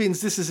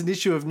Bolivians, this is an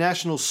issue of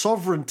national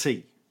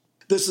sovereignty.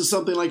 This is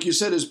something, like you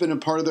said, has been a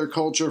part of their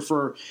culture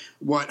for,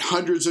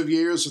 hundreds of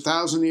years,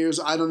 1,000 years?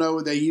 I don't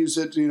know. They use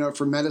it,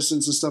 for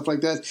medicines and stuff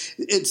like that.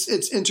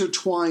 It's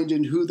intertwined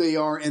in who they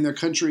are and their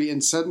country,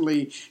 and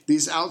suddenly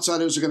these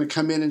outsiders are going to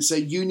come in and say,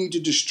 you need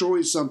to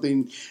destroy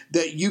something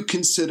that you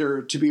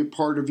consider to be a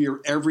part of your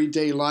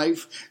everyday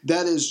life.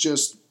 That is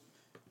just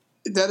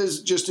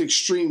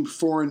extreme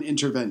foreign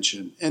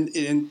intervention, and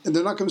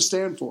they're not going to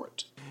stand for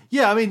it.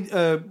 Yeah, I mean,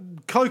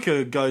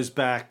 coca goes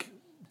back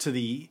to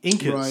the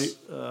Incas,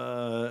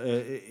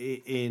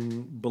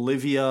 in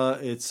Bolivia.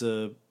 It's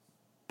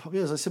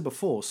as I said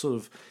before, sort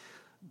of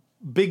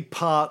big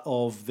part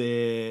of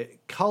their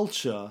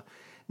culture.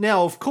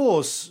 Now, of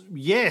course,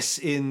 yes,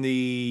 in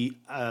the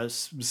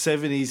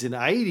 70s and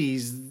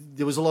 80s,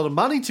 there was a lot of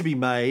money to be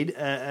made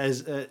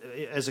as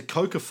a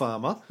coca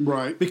farmer,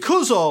 right?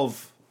 Because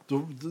of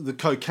the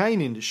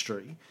cocaine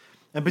industry,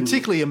 and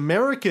particularly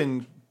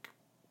American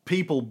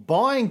people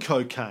buying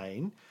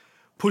cocaine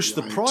push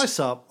the price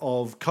up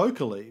of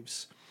coca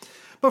leaves.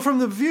 But from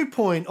the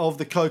viewpoint of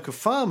the coca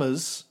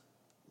farmers,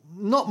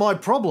 not my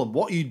problem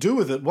what you do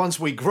with it once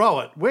we grow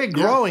it. We're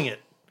growing it.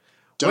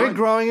 Done. We're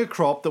growing a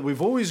crop that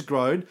we've always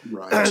grown.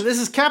 Right. This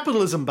is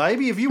capitalism,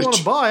 baby. If you want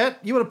to buy it,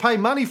 you want to pay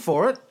money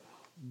for it.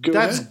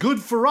 That's good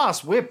for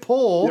us. We're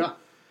poor. Yeah.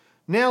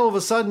 Now all of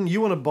a sudden you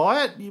want to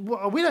buy it?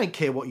 We don't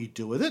care what you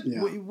do with it.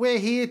 Yeah. We're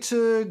here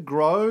to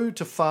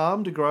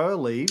farm, to grow our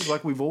leaves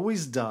like we've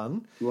always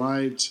done.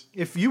 Right.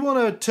 If you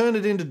want to turn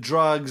it into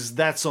drugs,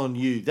 that's on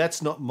you.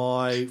 That's not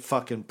my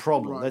fucking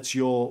problem. Right. That's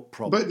your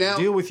problem. But now,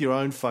 deal with your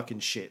own fucking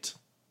shit.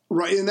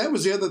 Right, and that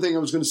was the other thing I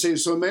was going to say.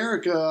 So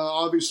America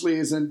obviously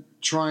isn't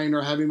trying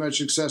or having much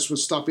success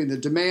with stopping the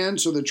demand,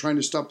 so they're trying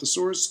to stop the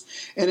source.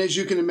 And as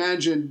you can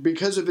imagine,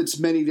 because of its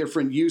many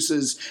different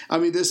uses, I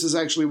mean, this is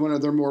actually one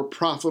of their more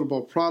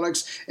profitable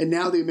products. And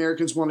now the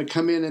Americans want to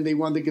come in and they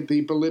want to get the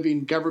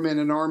Bolivian government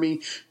and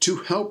army to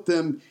help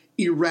them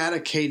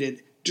eradicate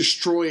it,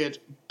 destroy it,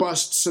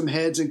 bust some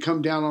heads, and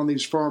come down on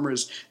these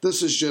farmers.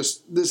 This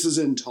is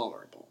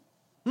intolerable.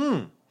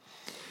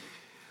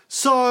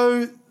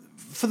 So,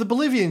 for the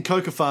Bolivian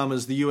coca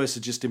farmers, the US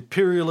are just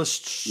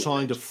imperialists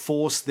trying to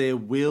force their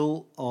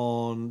will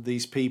on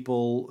these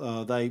people.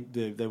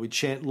 They would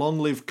chant, "Long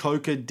live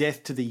coca,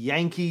 death to the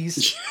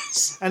Yankees."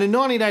 Yes. And in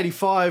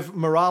 1985,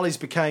 Morales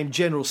became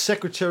General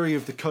Secretary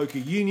of the Coca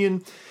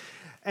Union.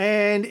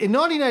 And in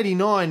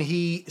 1989,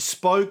 he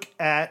spoke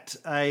at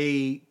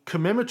a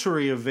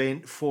commemoratory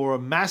event for a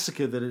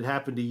massacre that had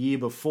happened a year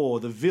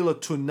before, the Villa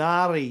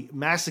Tunari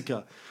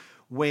massacre,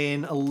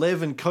 when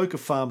 11 coca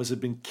farmers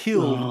had been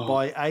killed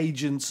by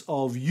agents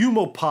of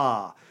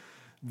UMOPAR,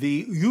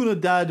 the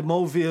Unidad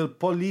Móvil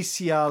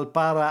Policial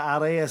para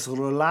Áreas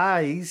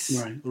Rurales,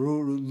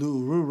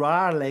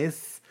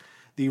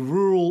 the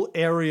Rural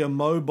Area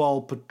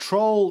Mobile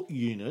Patrol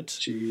Unit.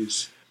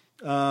 Jeez.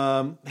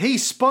 He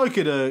spoke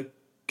at a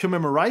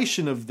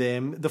commemoration of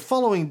them. The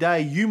following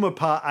day,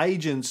 UMOPAR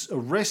agents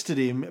arrested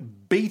him,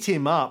 beat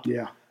him up.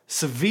 Yeah.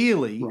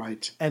 Severely,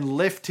 right, and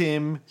left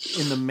him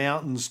in the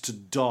mountains to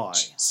die.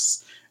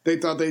 Jeez. They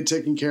thought they'd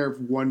taken care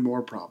of one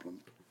more problem.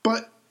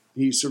 But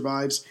he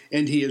survives,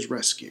 and he is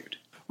rescued.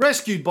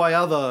 Rescued by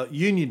other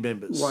union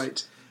members.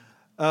 Right.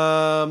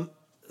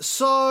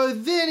 So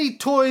then he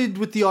toyed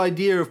with the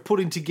idea of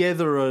putting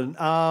together an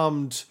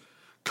armed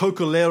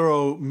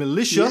Cocolero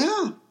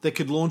militia that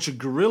could launch a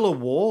guerrilla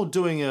war,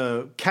 doing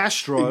a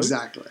Castro.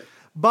 Exactly.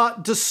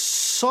 But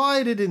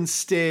decided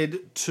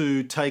instead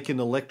to take an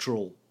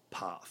electoral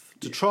path.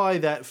 To try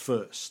that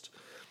first.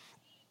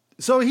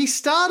 So he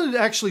started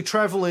actually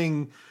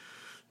traveling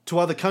to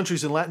other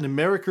countries in Latin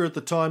America at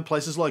the time,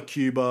 places like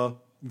Cuba,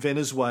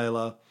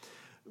 Venezuela,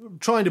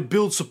 trying to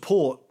build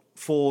support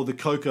for the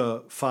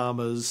coca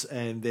farmers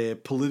and their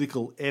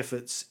political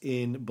efforts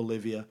in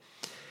Bolivia.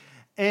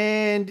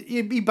 And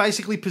he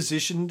basically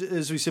positioned,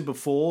 as we said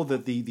before,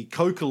 that the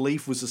coca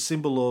leaf was a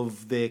symbol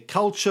of their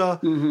culture,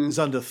 is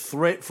under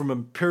threat from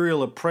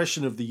imperial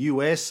oppression of the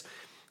US.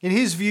 In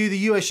his view, the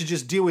US should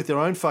just deal with their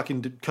own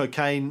fucking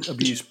cocaine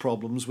abuse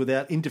problems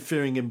without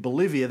interfering in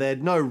Bolivia. They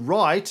had no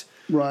right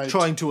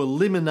trying to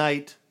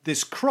eliminate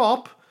this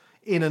crop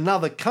in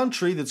another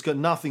country that's got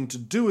nothing to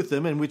do with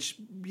them, and which,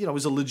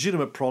 is a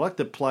legitimate product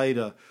that played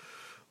a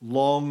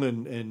long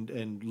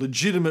and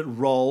legitimate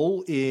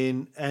role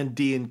in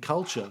Andean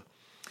culture.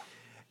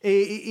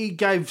 He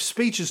gave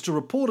speeches to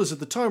reporters at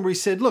the time where he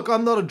said, "Look,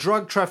 I'm not a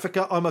drug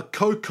trafficker, I'm a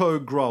cocoa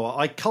grower.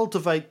 I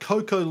cultivate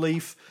cocoa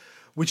leaf,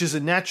 which is a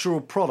natural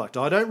product.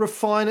 I don't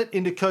refine it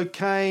into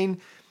cocaine,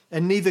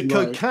 and neither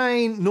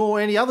cocaine nor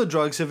any other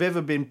drugs have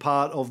ever been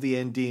part of the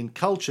Andean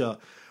culture.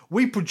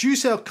 We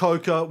produce our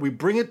coca, we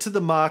bring it to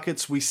the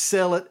markets, we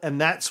sell it,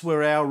 and that's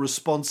where our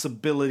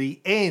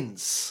responsibility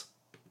ends.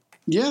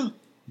 Yeah.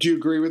 Do you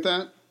agree with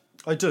that?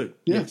 I do,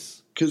 Yeah.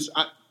 yes. Because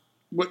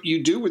what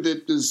you do with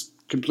it is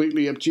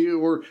completely up to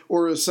you,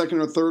 or a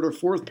second or third or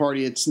fourth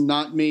party. It's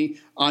not me.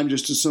 I'm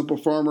just a simple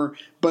farmer,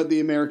 but the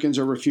Americans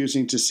are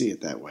refusing to see it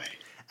that way.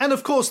 And,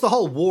 of course, the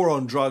whole war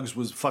on drugs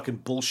was fucking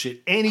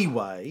bullshit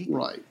anyway.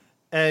 Right.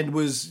 And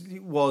was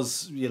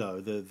you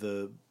know,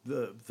 the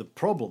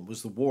problem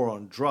was the war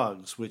on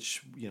drugs,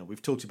 which, you know,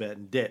 we've talked about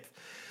in depth.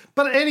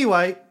 But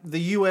anyway, the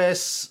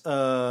US,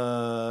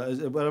 I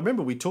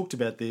remember we talked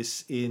about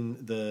this in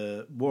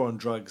the War on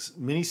Drugs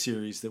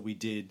miniseries that we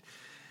did.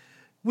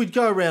 We'd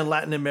go around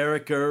Latin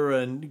America,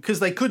 and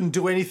because they couldn't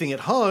do anything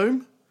at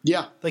home,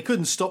 Yeah. they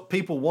couldn't stop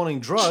people wanting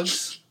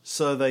drugs,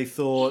 so they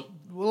thought,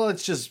 well,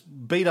 let's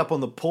just beat up on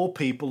the poor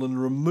people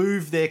and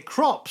remove their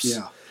crops.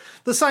 Yeah.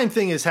 The same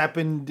thing has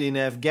happened in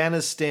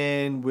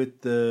Afghanistan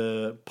with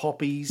the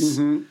poppies.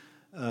 Mm-hmm.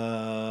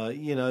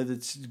 You know,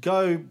 that's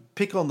go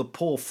pick on the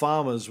poor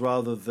farmers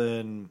rather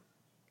than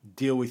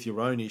deal with your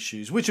own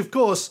issues, which, of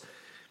course,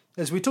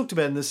 as we talked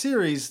about in the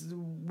series,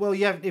 well,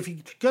 if you're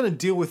going to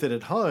deal with it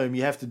at home,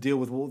 you have to deal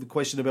with the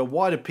question about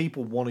why do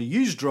people want to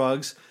use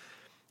drugs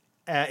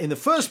in the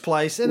first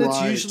place, and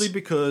it's usually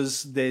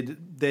because they're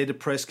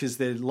depressed because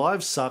their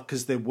lives suck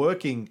because they're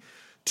working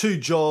 2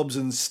 jobs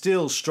and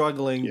still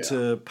struggling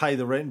to pay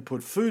the rent and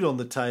put food on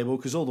the table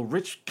because all the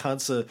rich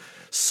cunts are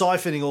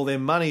siphoning all their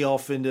money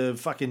off into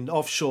fucking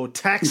offshore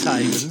tax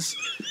havens.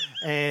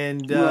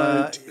 And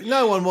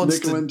no one wants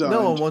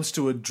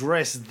to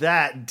address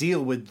that,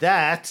 deal with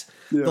that.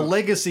 Yeah. The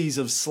legacies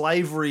of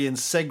slavery and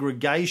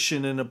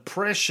segregation and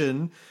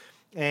oppression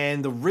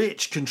and the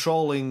rich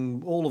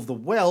controlling all of the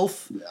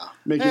wealth.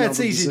 Yeah,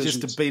 it's easy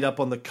just to beat up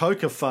on the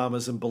coca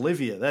farmers in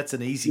Bolivia. That's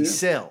an easy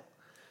sell.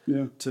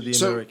 Yeah. To the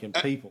American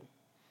people.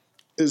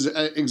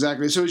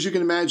 Exactly. So as you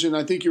can imagine,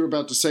 I think you were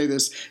about to say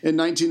this, in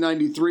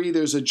 1993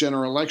 there's a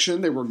general election.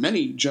 There were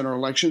many general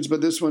elections,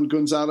 but this one,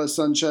 Gonzalo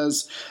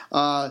Sanchez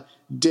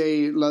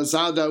de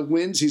Lozada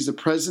wins. He's the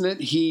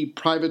president. He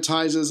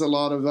privatizes a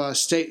lot of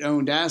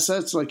state-owned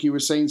assets, like you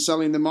were saying,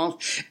 selling them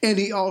off. And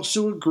he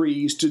also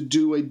agrees to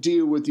do a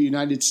deal with the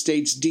United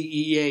States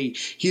DEA.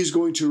 He is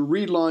going to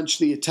relaunch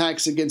the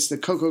attacks against the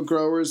cocoa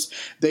growers.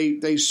 They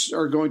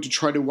are going to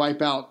try to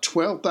wipe out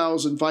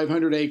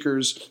 12,500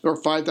 acres or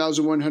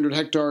 5,100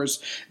 hectares.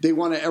 They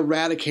want to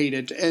eradicate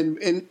it. And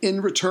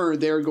in return,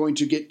 they're going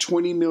to get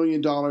 $20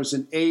 million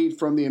in aid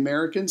from the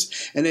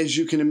Americans. And as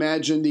you can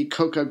imagine, the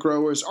coca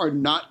growers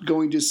are not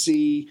going to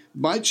see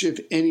much, if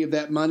any, of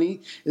that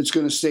money. It's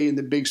going to stay in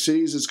the big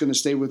cities. It's going to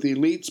stay with the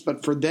elites.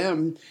 But for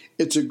them,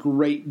 it's a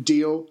great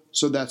deal.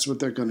 So that's what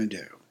they're going to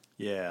do.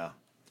 Yeah.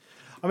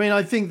 I mean,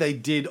 I think they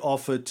did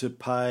offer to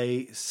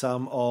pay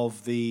some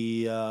of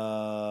the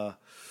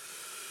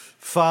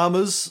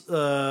farmers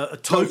a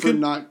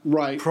token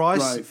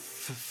price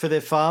for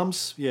their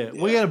farms. Yeah.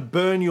 We're going to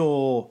burn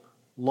your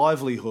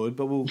livelihood,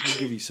 but we'll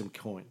give you some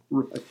coin.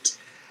 Right.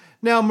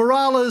 Now,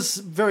 Morales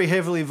very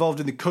heavily involved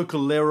in the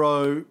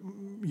Cocolero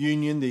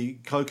Union, the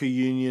Coca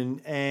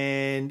Union,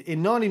 and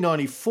in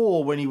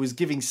 1994, when he was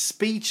giving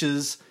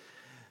speeches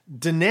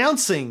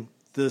denouncing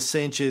the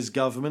Sanchez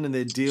government and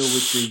their deal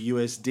with the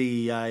US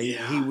DEA,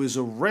 he was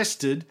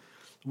arrested.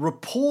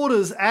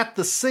 Reporters at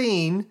the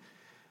scene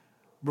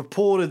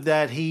reported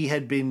that he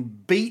had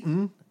been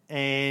beaten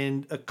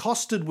and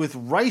accosted with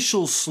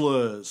racial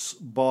slurs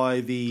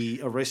by the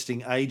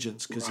arresting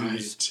agents because he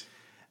was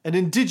an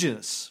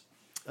indigenous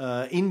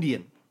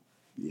Indian.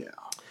 Yeah.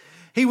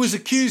 He was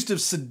accused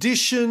of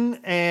sedition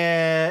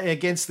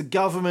against the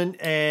government,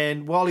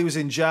 and while he was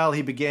in jail,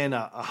 he began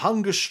a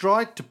hunger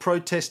strike to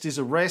protest his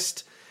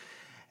arrest.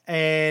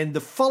 And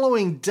the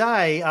following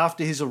day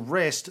after his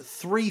arrest,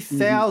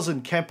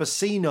 3,000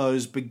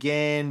 campesinos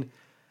began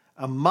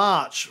a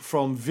march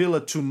from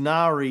Villa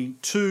Tunari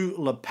to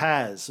La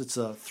Paz. It's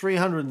a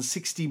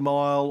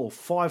 360-mile or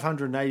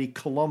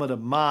 580-kilometre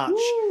march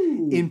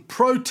in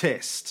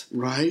protest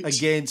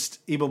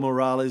against Evo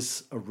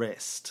Morales'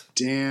 arrest.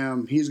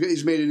 Damn,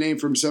 he's made a name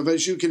for himself.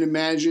 As you can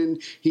imagine,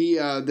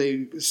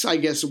 I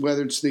guess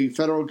whether it's the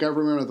federal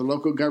government or the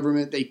local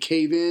government, they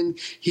cave in.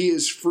 He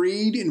is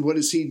freed, and what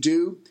does he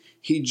do?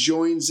 He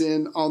joins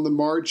in on the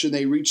march, and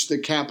they reach the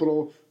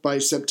capital by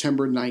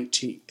September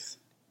 19th.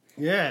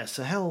 Yeah,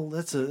 so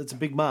that's a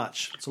big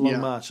march. It's a long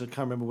march. I can't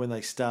remember when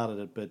they started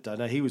it, but I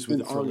know he was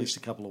with it for at least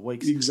a couple of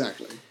weeks.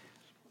 Exactly.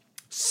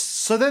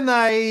 So then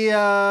they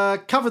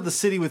covered the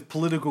city with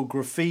political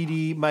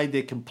graffiti, made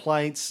their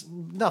complaints.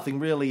 Nothing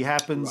really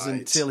happens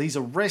until he's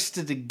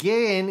arrested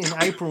again in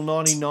April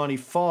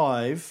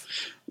 1995.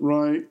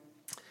 Right.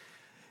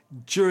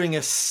 During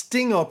a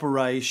sting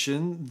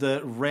operation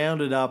that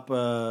rounded up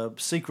a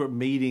secret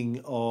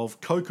meeting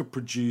of coca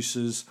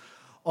producers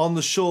on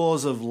the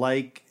shores of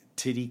Lake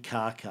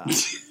Titicaca.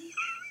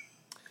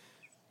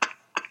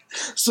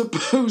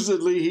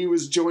 Supposedly he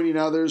was joining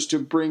others to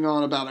bring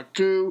on about a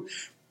coup.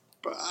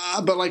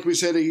 But like we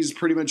said, he's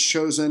pretty much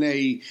chosen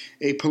a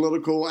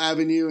political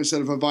avenue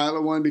instead of a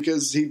violent one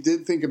because he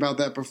did think about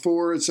that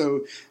before.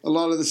 So a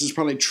lot of this is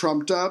probably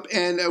trumped up.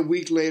 And a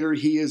week later,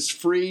 he is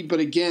freed. But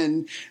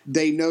again,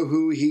 they know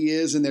who he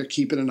is and they're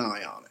keeping an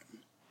eye on him.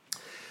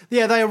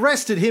 Yeah, they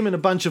arrested him and a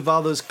bunch of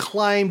others,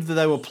 claimed that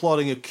they were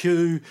plotting a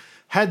coup,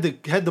 had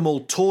them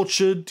all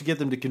tortured to get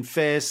them to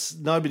confess.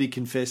 Nobody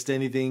confessed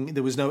anything.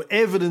 There was no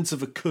evidence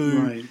of a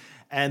coup. Right.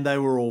 And they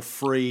were all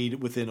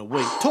freed within a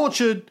week.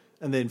 Tortured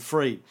and then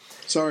freed.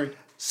 Sorry.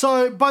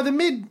 So by the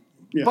mid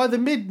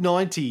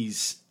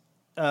 90s,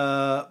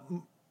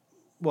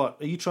 what,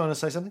 are you trying to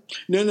say something?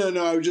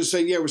 No. I was just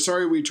saying, we're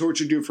sorry we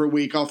tortured you for a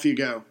week. Off you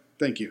go.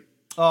 Thank you.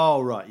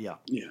 Oh, right, yeah.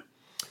 Yeah.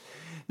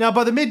 Now,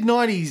 by the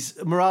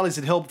mid-90s, Morales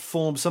had helped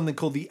form something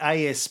called the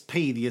ASP,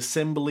 the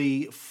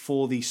Assembly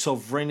for the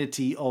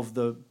Sovereignty of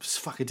the...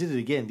 Fuck, I did it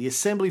again. The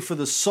Assembly for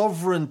the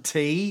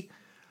Sovereignty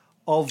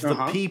of the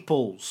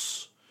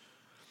Peoples.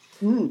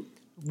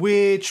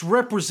 Which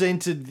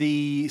represented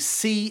the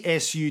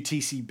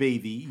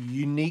CSUTCB, the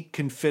Unique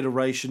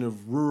Confederation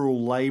of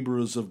Rural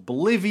Laborers of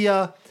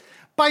Bolivia,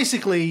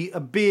 basically a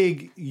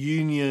big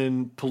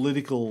union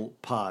political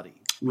party,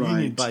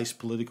 union-based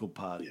political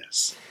party.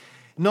 Yes.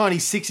 In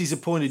 1996, he's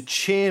appointed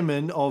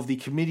chairman of the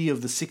Committee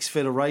of the Six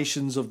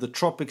Federations of the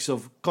Tropics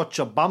of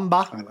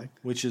Cochabamba,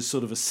 which is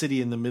sort of a city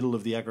in the middle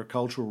of the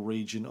agricultural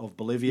region of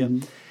Bolivia.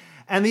 Mm-hmm.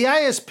 And the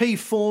ASP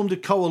formed a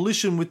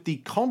coalition with the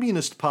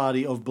Communist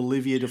Party of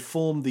Bolivia to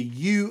form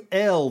the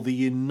UL, the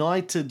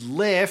United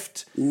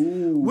Left,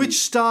 which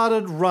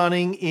started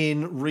running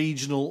in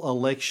regional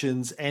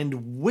elections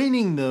and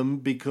winning them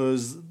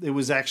because it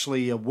was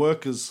actually a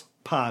workers'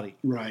 party.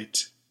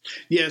 Right.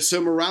 Yeah,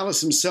 so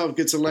Morales himself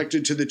gets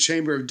elected to the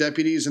Chamber of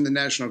Deputies in the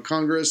National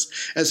Congress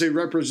as a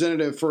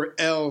representative for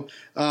El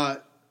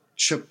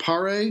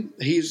Chapare.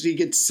 He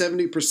gets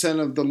 70%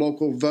 of the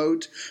local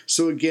vote.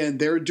 So again,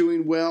 they're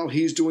doing well.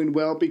 He's doing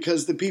well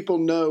because the people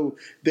know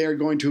they're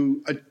going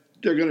to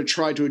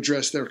try to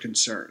address their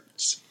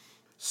concerns.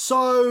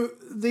 So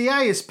the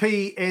ASP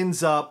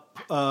ends up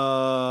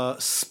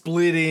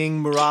splitting.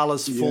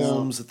 Morales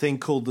forms a thing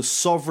called the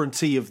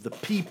Sovereignty of the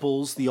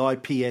Peoples, the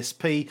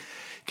IPSP.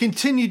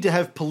 Continued to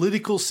have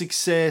political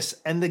success,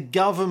 and the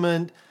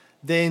government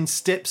then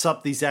steps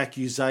up these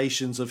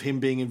accusations of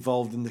him being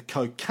involved in the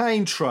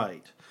cocaine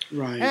trade.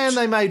 Right. And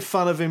they made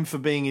fun of him for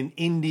being an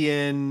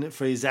Indian,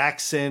 for his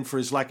accent, for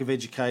his lack of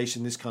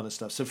education, this kind of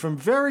stuff. So from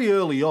very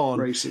early on,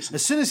 racism.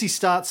 As soon as he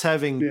starts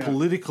having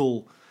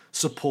political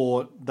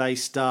support, they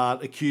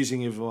start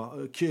accusing him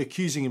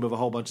of a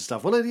whole bunch of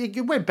stuff. Well,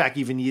 it went back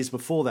even years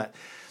before that.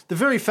 The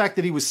very fact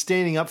that he was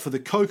standing up for the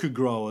coca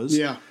growers...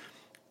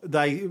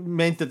 They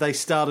meant that they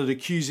started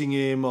accusing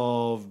him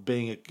of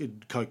being a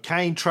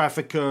cocaine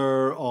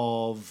trafficker,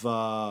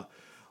 of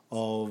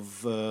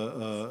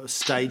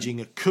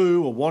staging a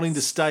coup or wanting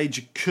to stage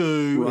a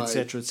coup,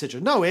 etc., etc.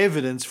 No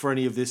evidence for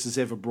any of this is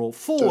ever brought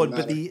forward,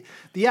 but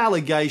the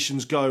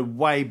allegations go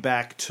way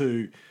back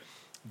to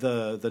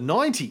the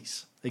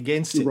 90s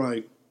against him,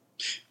 right?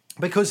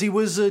 Because he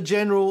was a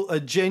genuine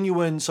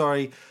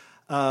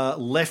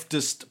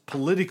leftist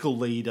political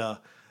leader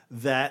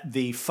that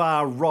the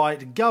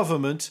far-right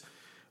government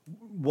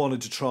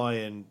wanted to try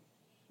and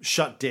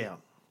shut down.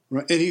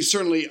 Right. And he's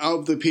certainly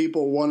of the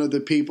people, one of the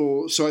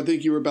people. So I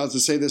think you were about to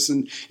say this.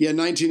 In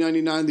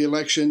 1999, the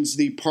elections,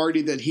 the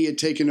party that he had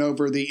taken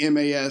over, the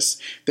MAS,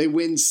 they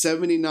win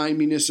 79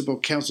 municipal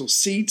council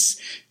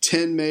seats,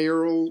 10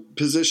 mayoral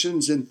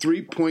positions, and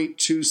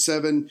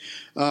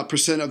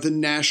 3.27% of the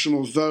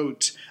national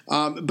vote.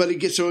 But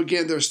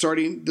again, they're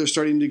starting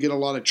to get a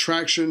lot of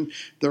traction.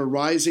 They're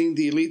rising.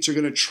 The elites are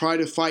going to try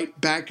to fight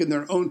back in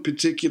their own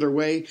particular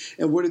way.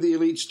 And what do the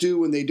elites do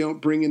when they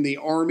don't bring in the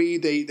army?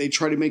 They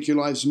try to make your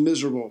lives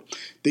miserable.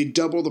 They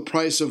double the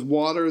price of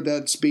water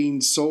that's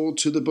being sold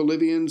to the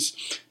Bolivians.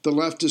 The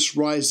leftists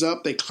rise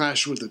up. They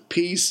clash with the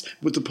police.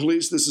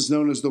 This is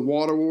known as the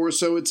water war.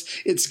 So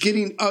it's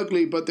getting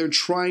ugly, but they're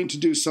trying to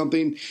do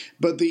something.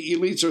 But the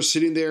elites are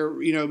sitting there,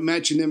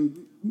 matching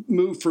them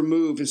move for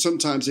move, and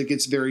sometimes it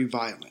gets very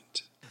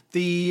violent.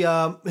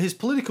 His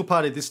political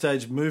party at this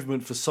stage,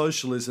 Movement for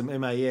Socialism,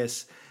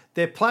 MAS,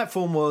 their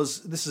platform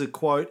was, this is a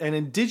quote, an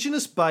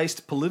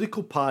indigenous-based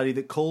political party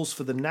that calls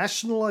for the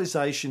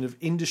nationalisation of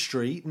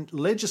industry,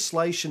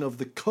 legislation of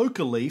the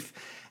coca leaf,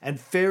 and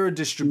fairer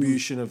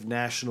distribution of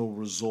national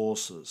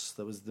resources.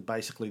 That was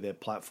basically their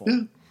platform.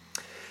 Yeah.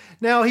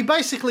 Now, he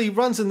basically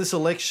runs in this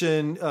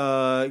election,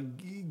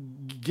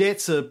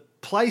 gets a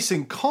place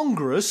in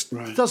Congress,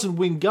 doesn't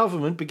win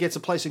government, but gets a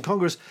place in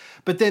Congress.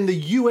 But then the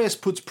US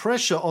puts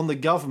pressure on the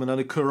government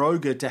under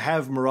Quiroga to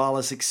have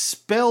Morales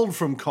expelled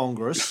from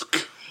Congress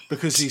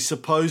because he's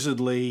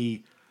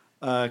supposedly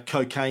a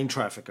cocaine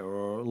trafficker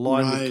or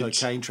aligned with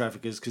cocaine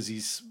traffickers because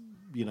he's,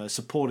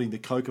 supporting the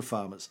coca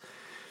farmers.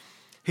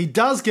 He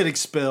does get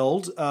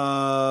expelled.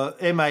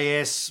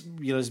 MAS,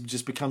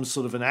 just becomes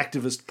sort of an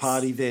activist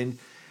party then.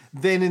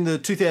 Then in the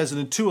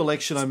 2002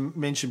 election I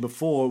mentioned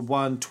before,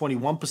 won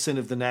 21%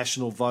 of the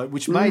national vote,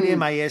 which made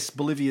MAS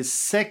Bolivia's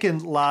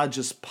second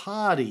largest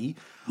party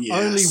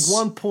Only Yes.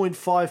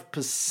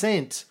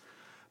 1.5%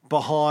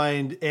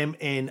 behind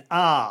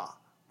MNR.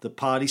 The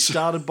party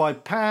started by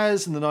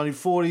Paz in the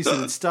 1940s,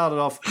 and it started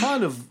off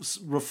kind of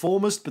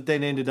reformist, but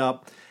then ended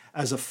up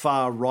as a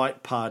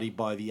far-right party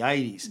by the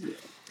 80s.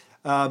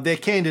 Their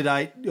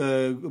candidate,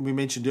 we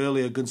mentioned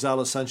earlier,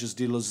 Gonzalo Sanchez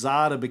de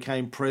Lozada,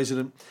 became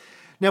president.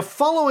 Now,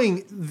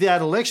 following that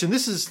election,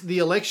 this is the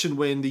election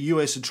when the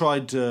US had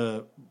tried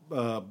to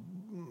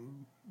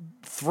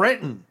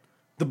threaten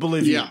the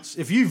Bolivians.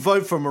 If you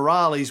vote for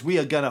Morales, we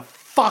are going to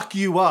fuck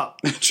you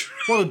up.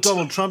 What did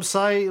Donald Trump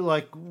say?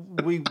 Like,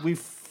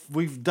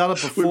 we've done it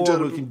before,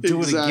 we can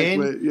do it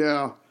again.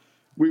 Yeah.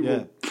 We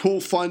will pull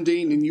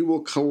funding and you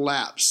will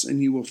collapse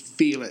and you will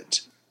feel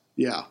it.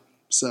 Yeah.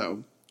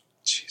 So,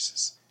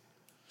 Jesus.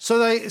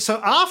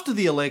 So after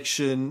the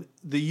election,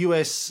 the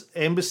US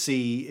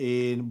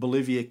embassy in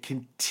Bolivia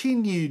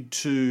continued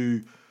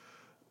to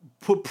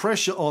put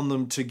pressure on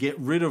them to get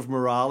rid of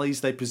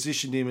Morales. They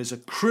positioned him as a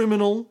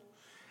criminal.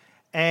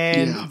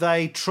 And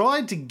they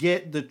tried to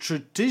get the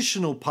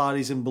traditional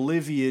parties in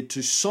Bolivia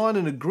to sign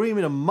an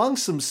agreement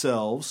amongst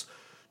themselves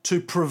to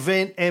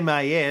prevent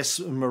MAS,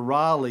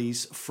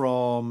 Morales,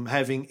 from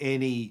having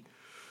any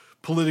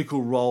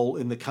political role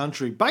in the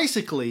country.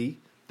 Basically,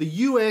 the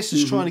US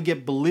is trying to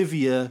get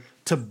Bolivia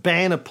to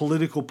ban a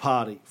political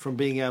party from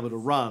being able to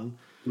run.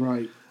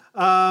 Right.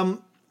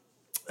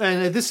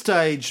 And at this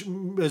stage,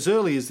 as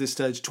early as this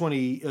stage,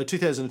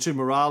 2002,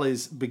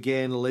 Morales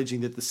began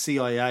alleging that the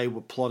CIA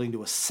were plotting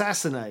to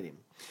assassinate him.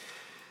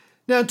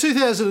 Now, in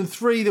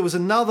 2003, there was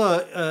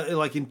another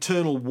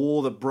internal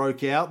war that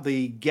broke out,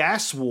 the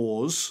gas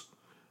wars.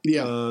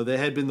 Yeah. There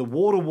had been the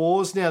water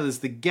wars. Now there's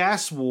the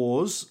gas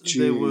wars. Jeez.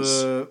 There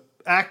were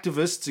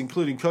activists,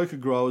 including coca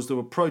growers, that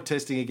were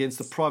protesting against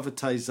the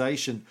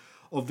privatization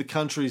of the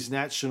country's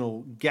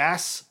national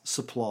gas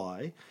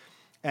supply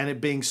and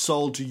it being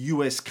sold to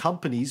US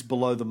companies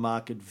below the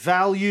market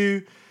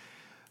value.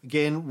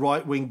 Again,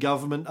 right-wing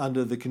government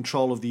under the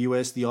control of the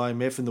US, the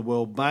IMF and the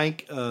World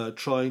Bank,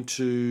 trying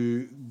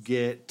to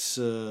get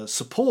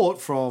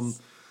support from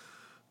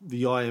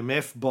the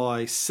IMF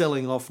by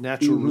selling off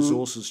natural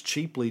resources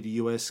cheaply to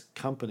US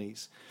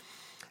companies.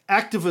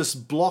 Activists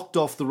blocked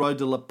off the road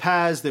to La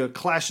Paz. There were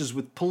clashes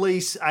with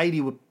police.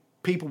 80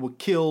 people were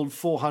killed,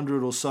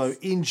 400 or so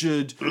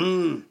injured,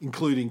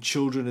 including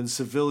children and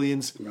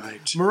civilians.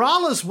 Right.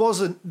 Morales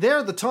wasn't there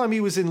at the time.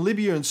 He was in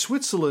Libya and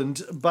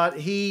Switzerland, but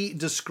he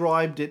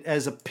described it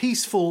as a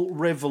peaceful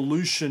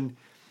revolution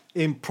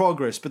in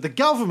progress. But the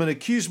government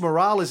accused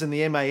Morales and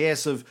the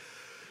MAS of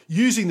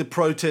using the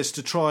protests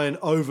to try and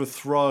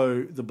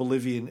overthrow the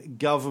Bolivian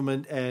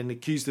government and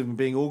accused them of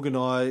being involved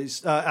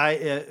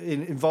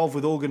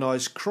with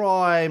organized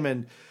crime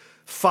and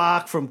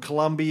FARC from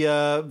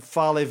Colombia,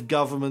 far-left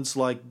governments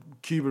like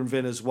Cuba and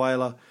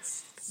Venezuela.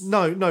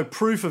 No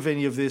proof of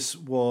any of this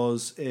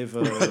was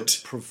ever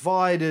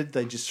provided.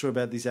 They just threw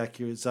about these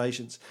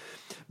accusations.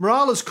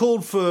 Morales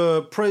called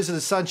for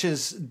President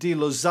Sanchez de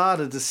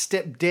Lozada to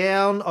step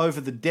down over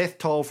the death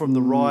toll from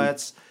the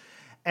riots,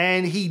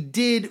 and he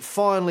did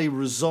finally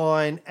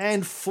resign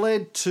and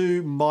fled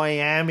to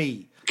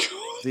Miami,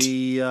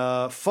 the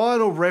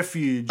final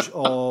refuge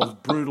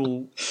of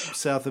brutal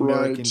South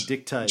American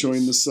dictators.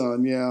 Join the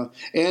sun, yeah.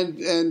 And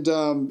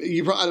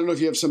you, I don't know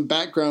if you have some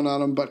background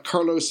on him, but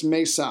Carlos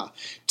Mesa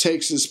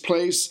takes his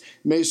place.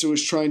 Mesa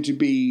was trying to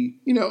be,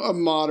 a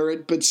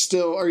moderate, but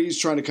still, or he's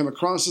trying to come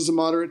across as a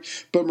moderate.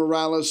 But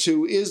Morales,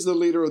 who is the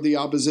leader of the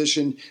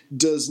opposition,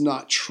 does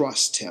not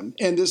trust him.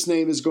 And this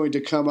name is going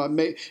to come up.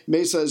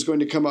 Mesa is going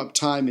to come up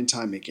time and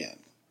time again.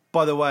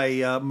 By the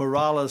way,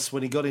 Morales,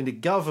 when he got into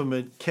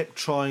government, kept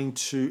trying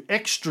to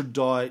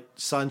extradite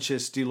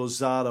Sanchez de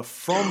Lozada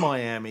from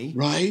Miami.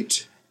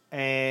 Right.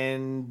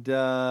 And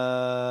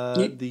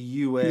the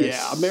U.S.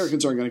 Yeah,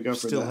 Americans aren't going to go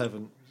for that. Still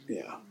haven't.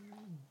 Yeah.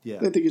 Yeah.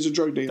 They think he's a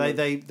drug dealer.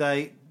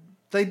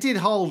 They did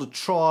hold a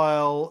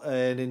trial,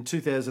 and in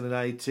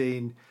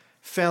 2018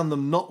 found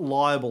them not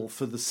liable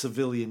for the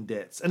civilian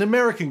debts. An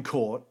American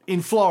court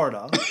in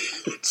Florida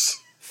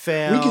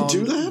found we can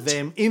do that?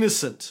 them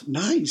innocent.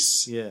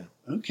 Nice. Yeah.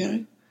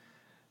 Okay.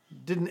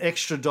 Didn't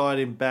extradite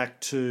him back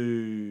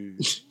to,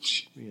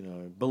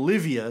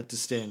 Bolivia to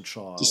stand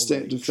trial.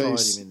 To tried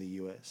face him in the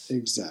US.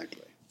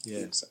 Exactly. Yeah.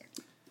 Exactly.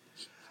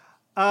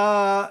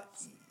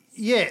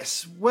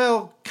 Yes.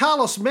 Well,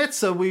 Carlos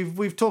Meza,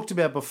 we've talked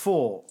about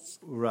before,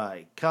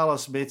 Ray.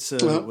 Carlos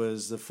Meza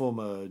was the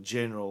former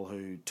general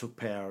who took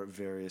power at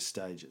various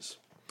stages.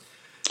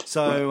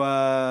 So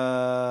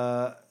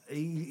that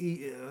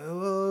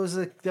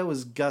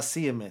was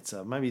Garcia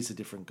Meza. Maybe it's a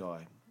different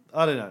guy.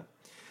 I don't know.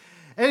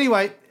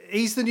 Anyway,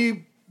 he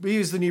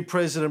was the new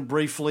president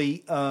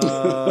briefly.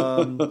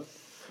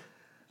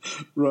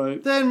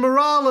 Right. Then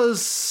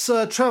Morales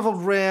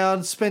travelled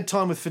around, spent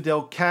time with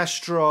Fidel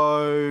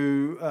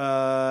Castro.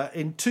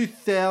 In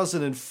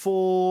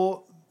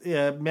 2004,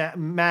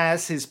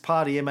 MAS, his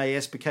party,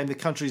 MAS, became the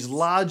country's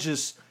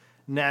largest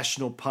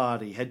national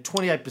party, had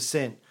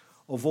 28%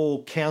 of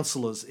all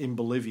councillors in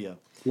Bolivia.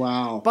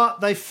 Wow.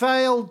 But they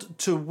failed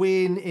to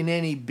win in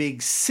any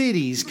big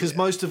cities because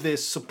most of their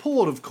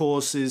support, of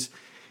course, is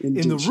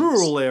in the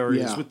rural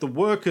areas with the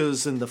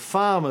workers and the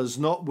farmers,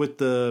 not with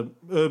the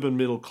urban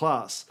middle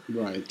class.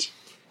 Right.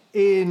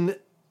 In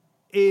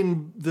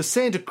the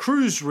Santa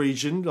Cruz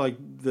region, like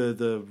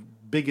the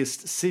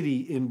biggest city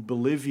in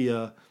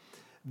Bolivia,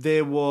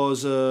 there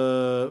was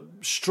a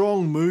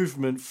strong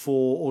movement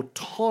for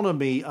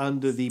autonomy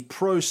under the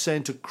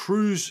Pro-Santa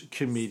Cruz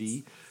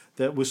Committee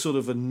that was sort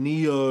of a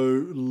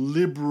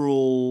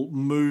neoliberal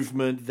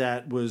movement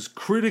that was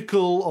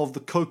critical of the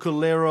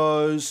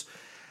Cocoleros.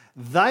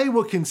 They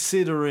were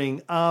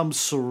considering armed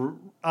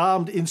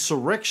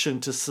insurrection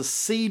to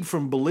secede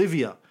from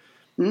Bolivia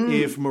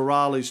if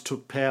Morales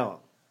took power.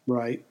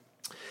 Right.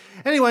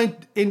 Anyway,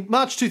 in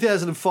March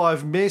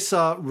 2005,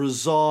 Mesa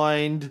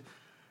resigned.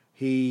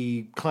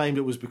 He claimed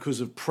it was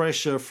because of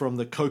pressure from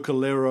the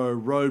Cocolero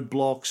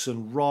roadblocks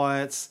and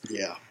riots.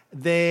 Yeah.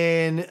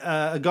 Then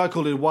a guy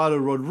called Eduardo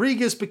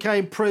Rodriguez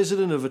became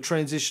president of a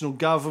transitional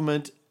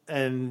government,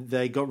 and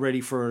they got ready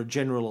for a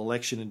general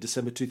election in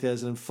December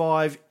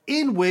 2005,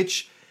 in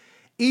which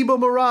Evo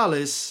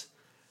Morales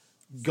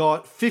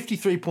got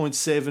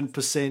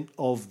 53.7%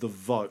 of the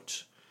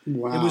vote.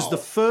 Wow. It was the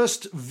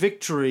first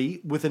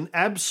victory with an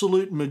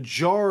absolute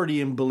majority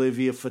in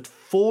Bolivia for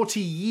 40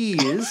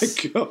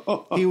 years. Oh my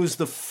God. He was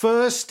the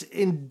first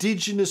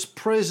indigenous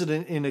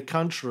president in a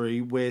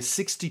country where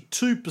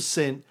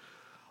 62%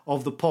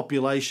 of the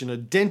population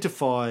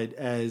identified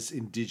as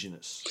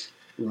indigenous.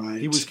 Right.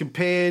 He was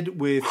compared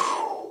with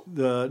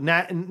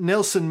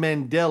Nelson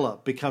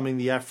Mandela becoming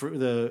the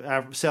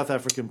South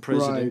African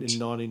president in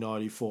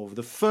 1994. For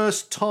the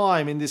first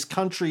time in this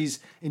country's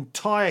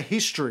entire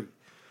history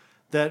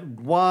that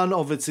one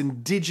of its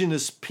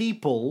indigenous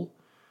people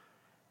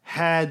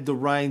had the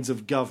reins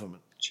of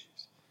government.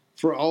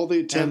 For all the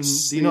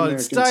attempts, And the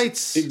United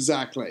States...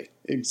 Exactly.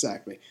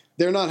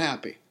 They're not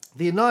happy.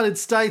 The United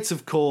States,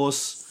 of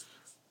course,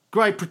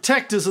 great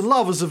protectors and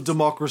lovers of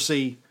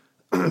democracy,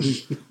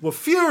 were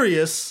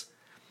furious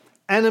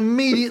and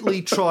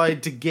immediately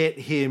tried to get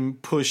him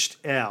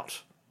pushed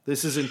out.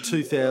 This is in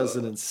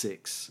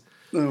 2006.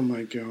 Oh,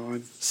 my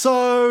God.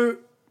 So,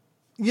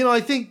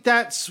 I think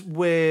that's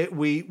where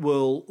we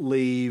will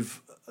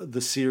leave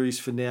the series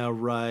for now,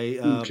 Ray.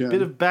 A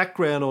bit of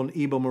background on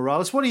Evo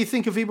Morales. What do you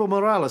think of Evo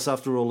Morales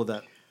after all of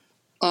that?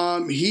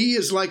 He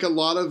is like a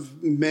lot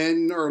of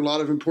men or a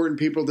lot of important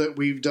people that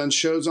we've done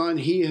shows on.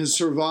 He has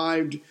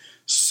survived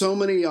so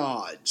many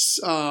odds.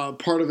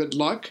 Part of it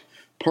luck,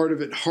 part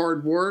of it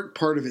hard work,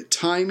 part of it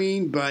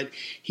timing, but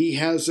he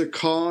has a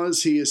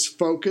cause. He is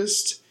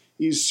focused.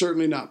 He's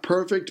certainly not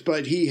perfect,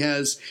 but he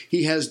has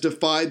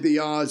defied the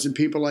odds, and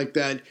people like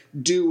that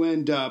do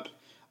end up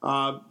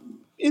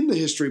in the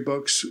history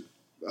books,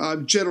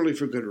 generally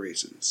for good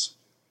reasons.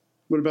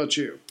 What about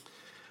you?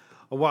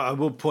 Well, I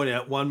will point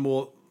out one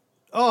more.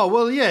 Oh,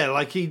 well, yeah,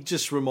 like he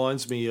just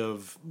reminds me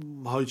of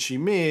Ho Chi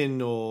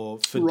Minh or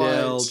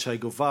Fidel, Che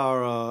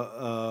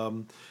Guevara,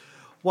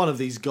 one of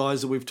these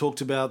guys that we've talked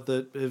about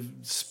that have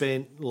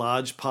spent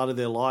large part of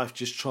their life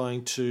just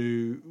trying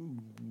to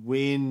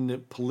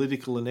win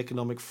political and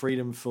economic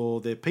freedom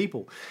for their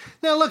people.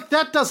 Now, look,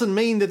 that doesn't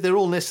mean that they're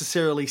all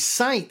necessarily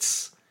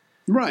saints.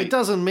 Right. It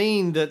doesn't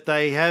mean that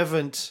they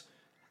haven't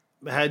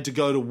had to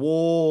go to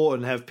war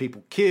and have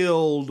people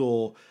killed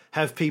or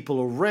have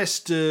people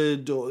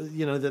arrested, or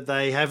that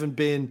they haven't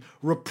been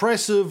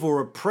repressive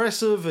or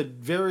oppressive at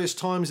various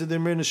times in their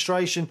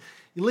administration.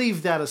 You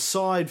leave that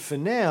aside for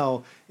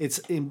now. It's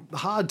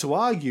hard to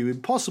argue,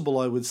 impossible,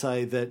 I would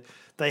say, that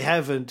they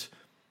haven't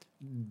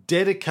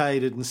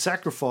dedicated and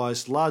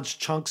sacrificed large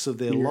chunks of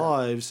their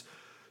lives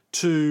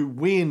to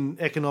win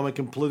economic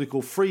and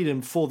political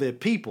freedom for their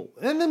people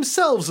and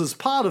themselves as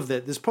part of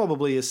that. There's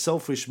probably a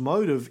selfish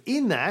motive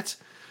in that.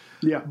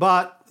 Yeah.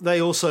 But they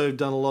also have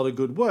done a lot of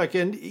good work.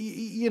 And,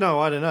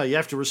 I don't know, you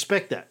have to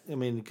respect that. I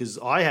mean, because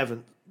I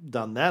haven't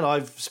done that.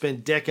 I've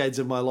spent decades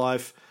of my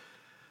life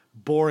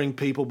boring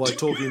people by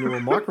talking to a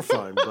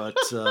microphone. But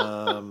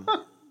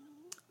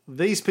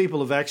these people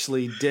have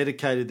actually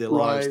dedicated their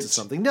lives to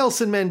something.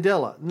 Nelson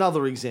Mandela,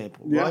 another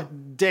example,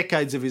 right?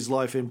 Decades of his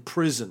life in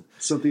prison.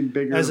 Something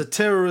bigger. As a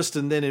terrorist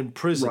and then in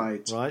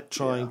prison, right?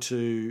 Trying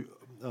to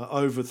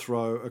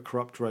overthrow a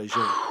corrupt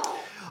regime.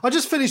 I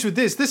just finished with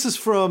this. This is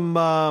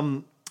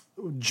from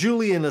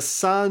Julian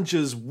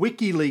Assange's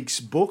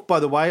WikiLeaks book. By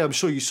the way, I'm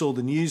sure you saw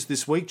the news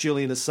this week.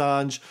 Julian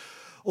Assange,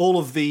 all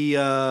of the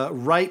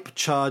rape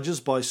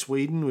charges by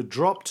Sweden were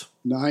dropped.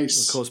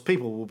 Nice. Of course,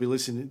 people will be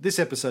listening. This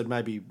episode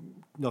may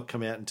not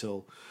come out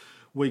until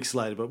weeks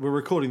later, but we're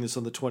recording this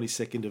on the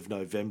 22nd of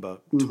November,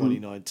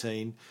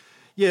 2019.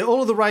 Yeah,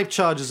 all of the rape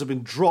charges have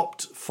been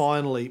dropped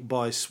finally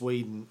by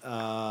Sweden.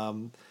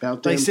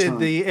 They said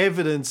the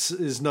evidence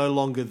is no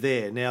longer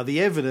there. Now,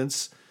 the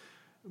evidence,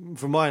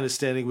 from my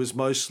understanding, was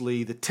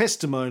mostly the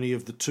testimony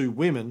of the two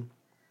women.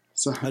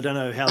 So, I don't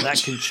know how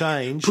that can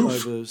change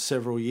over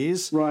several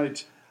years.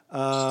 Right.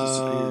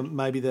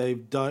 Maybe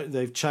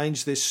they've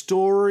changed their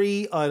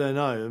story. I don't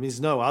know. I mean,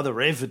 there's no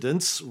other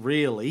evidence,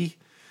 really.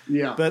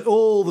 Yeah. But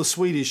all the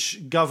Swedish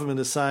government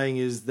is saying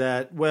is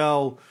that,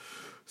 well,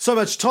 so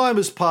much time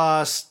has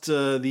passed,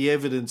 the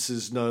evidence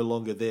is no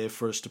longer there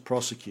for us to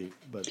prosecute.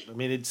 But, I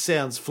mean, it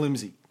sounds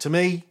flimsy. To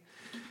me,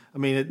 I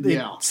mean,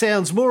 it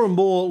sounds more and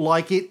more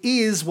like it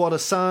is what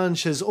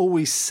Assange has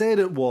always said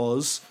it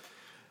was,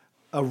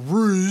 a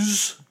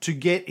ruse to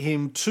get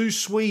him to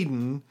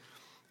Sweden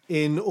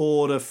in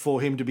order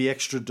for him to be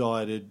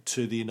extradited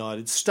to the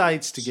United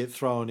States to get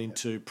thrown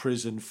into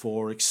prison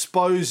for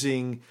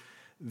exposing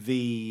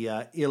the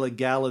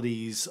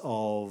illegalities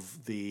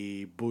of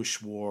the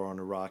Bush war on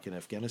Iraq and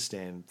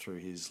Afghanistan through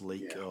his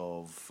leak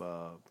of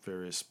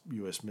various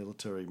US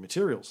military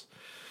materials.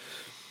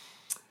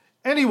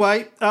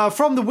 Anyway,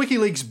 from the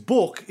WikiLeaks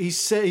book, he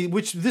said,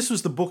 this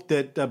was the book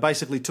that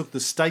basically took the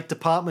State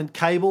Department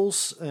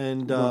cables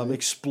and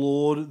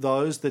explored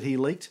those that he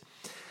leaked.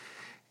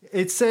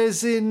 It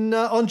says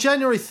on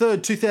January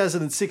 3rd,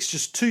 2006,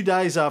 just 2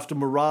 days after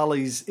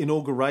Morales'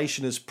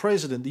 inauguration as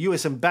president, the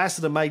US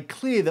ambassador made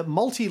clear that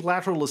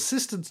multilateral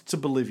assistance to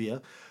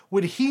Bolivia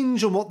would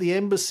hinge on what the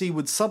embassy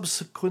would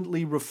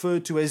subsequently refer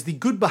to as the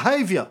good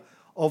behaviour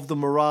of the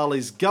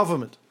Morales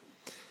government.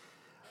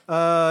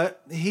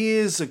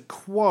 Here's a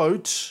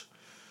quote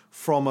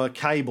from a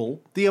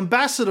cable. The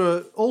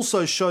ambassador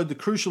also showed the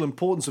crucial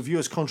importance of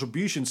US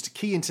contributions to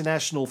key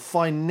international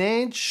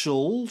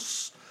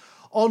financials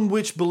on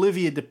which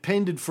Bolivia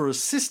depended for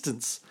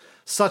assistance,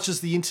 such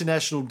as the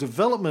International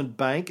Development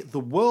Bank, the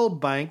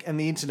World Bank, and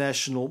the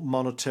International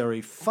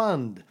Monetary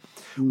Fund.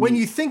 When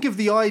you think of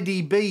the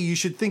IDB, you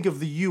should think of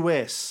the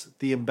US,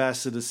 the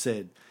ambassador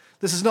said.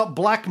 This is not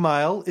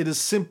blackmail, it is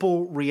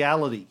simple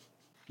reality.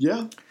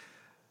 Yeah.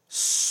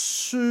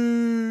 So,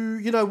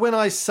 when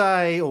I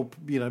say, or,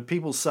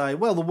 people say,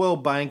 well, the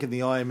World Bank and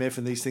the IMF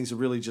and these things are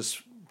really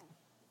just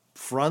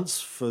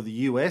fronts for the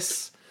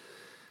US.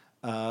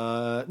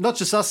 Not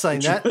just us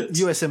saying that,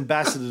 US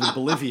ambassador to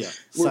Bolivia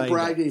saying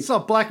that. It's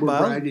not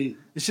blackmail.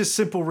 It's just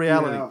simple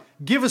reality. Yeah.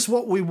 Give us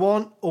what we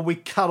want or we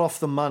cut off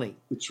the money.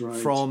 That's right.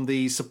 From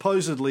the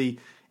supposedly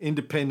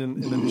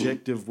independent and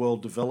objective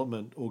world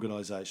development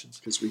organisations.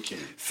 Because we can.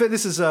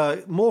 This is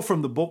more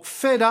from the book.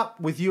 Fed up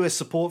with US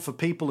support for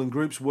people and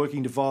groups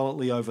working to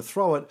violently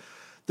overthrow it,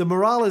 the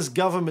Morales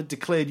government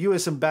declared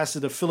US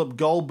Ambassador Philip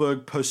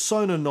Goldberg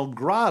persona non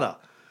grata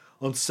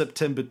on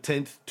September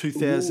 10th,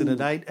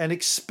 2008, and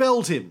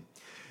expelled him.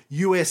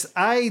 US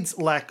aid's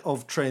lack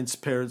of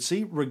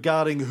transparency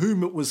regarding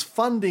whom it was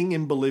funding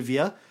in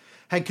Bolivia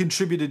had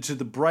contributed to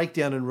the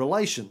breakdown in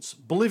relations.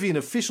 Bolivian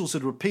officials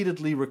had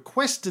repeatedly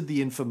requested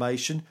the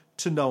information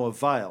to no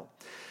avail.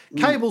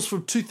 Cables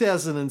from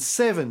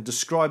 2007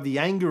 describe the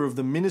anger of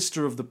the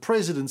Minister of the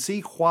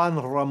Presidency,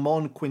 Juan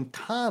Ramon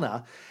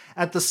Quintana,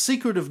 at the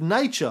secretive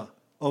nature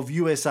of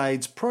US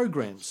aid's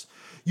programs.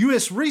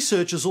 US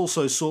researchers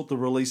also sought the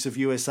release of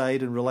US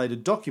aid and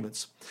related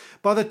documents.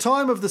 By the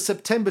time of the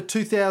September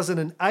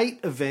 2008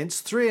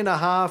 events,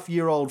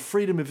 3.5-year-old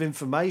Freedom of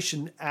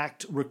Information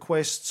Act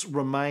requests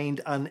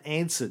remained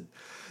unanswered.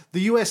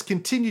 The US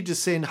continued to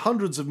send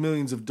hundreds of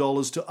millions of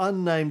dollars to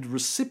unnamed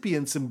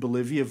recipients in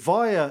Bolivia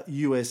via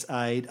US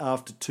aid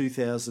after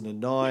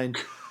 2009.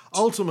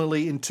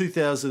 Ultimately, in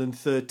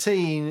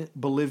 2013,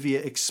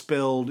 Bolivia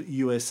expelled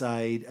US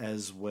aid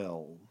as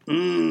well.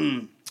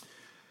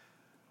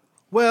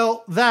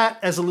 Well, that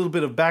as a little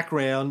bit of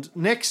background.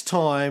 Next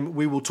time,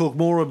 we will talk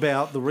more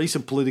about the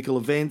recent political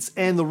events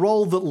and the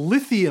role that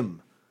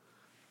lithium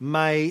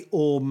may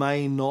or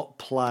may not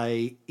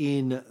play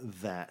in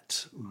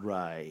that,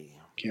 Ray.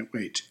 Can't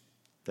wait.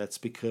 That's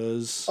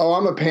because... Oh,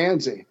 I'm a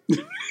pansy.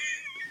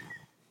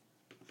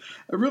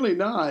 I'm really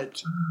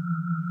not.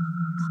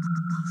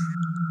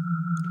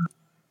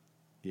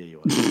 Yeah, you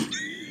are.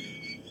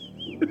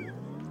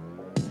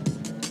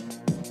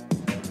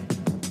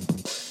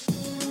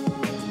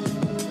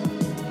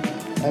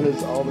 That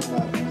is all that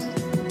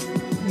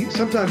matters.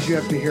 Sometimes you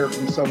have to hear it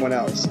from someone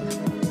else.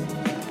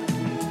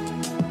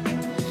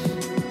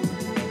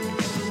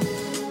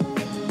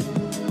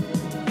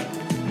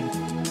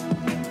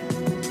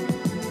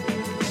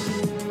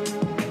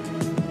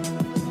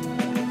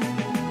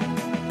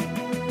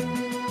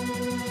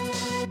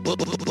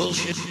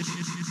 Bullshit.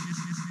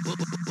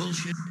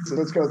 Bullshit. So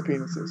let's go with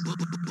penises.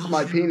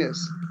 My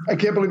penis. I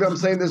can't believe I'm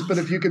saying this, but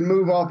if you can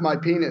move off my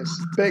penis,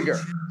 bigger,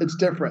 it's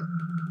different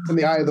in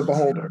the eye of the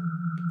beholder.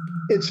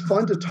 It's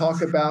fun to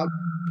talk about.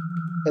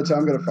 That's how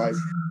I'm going to fight.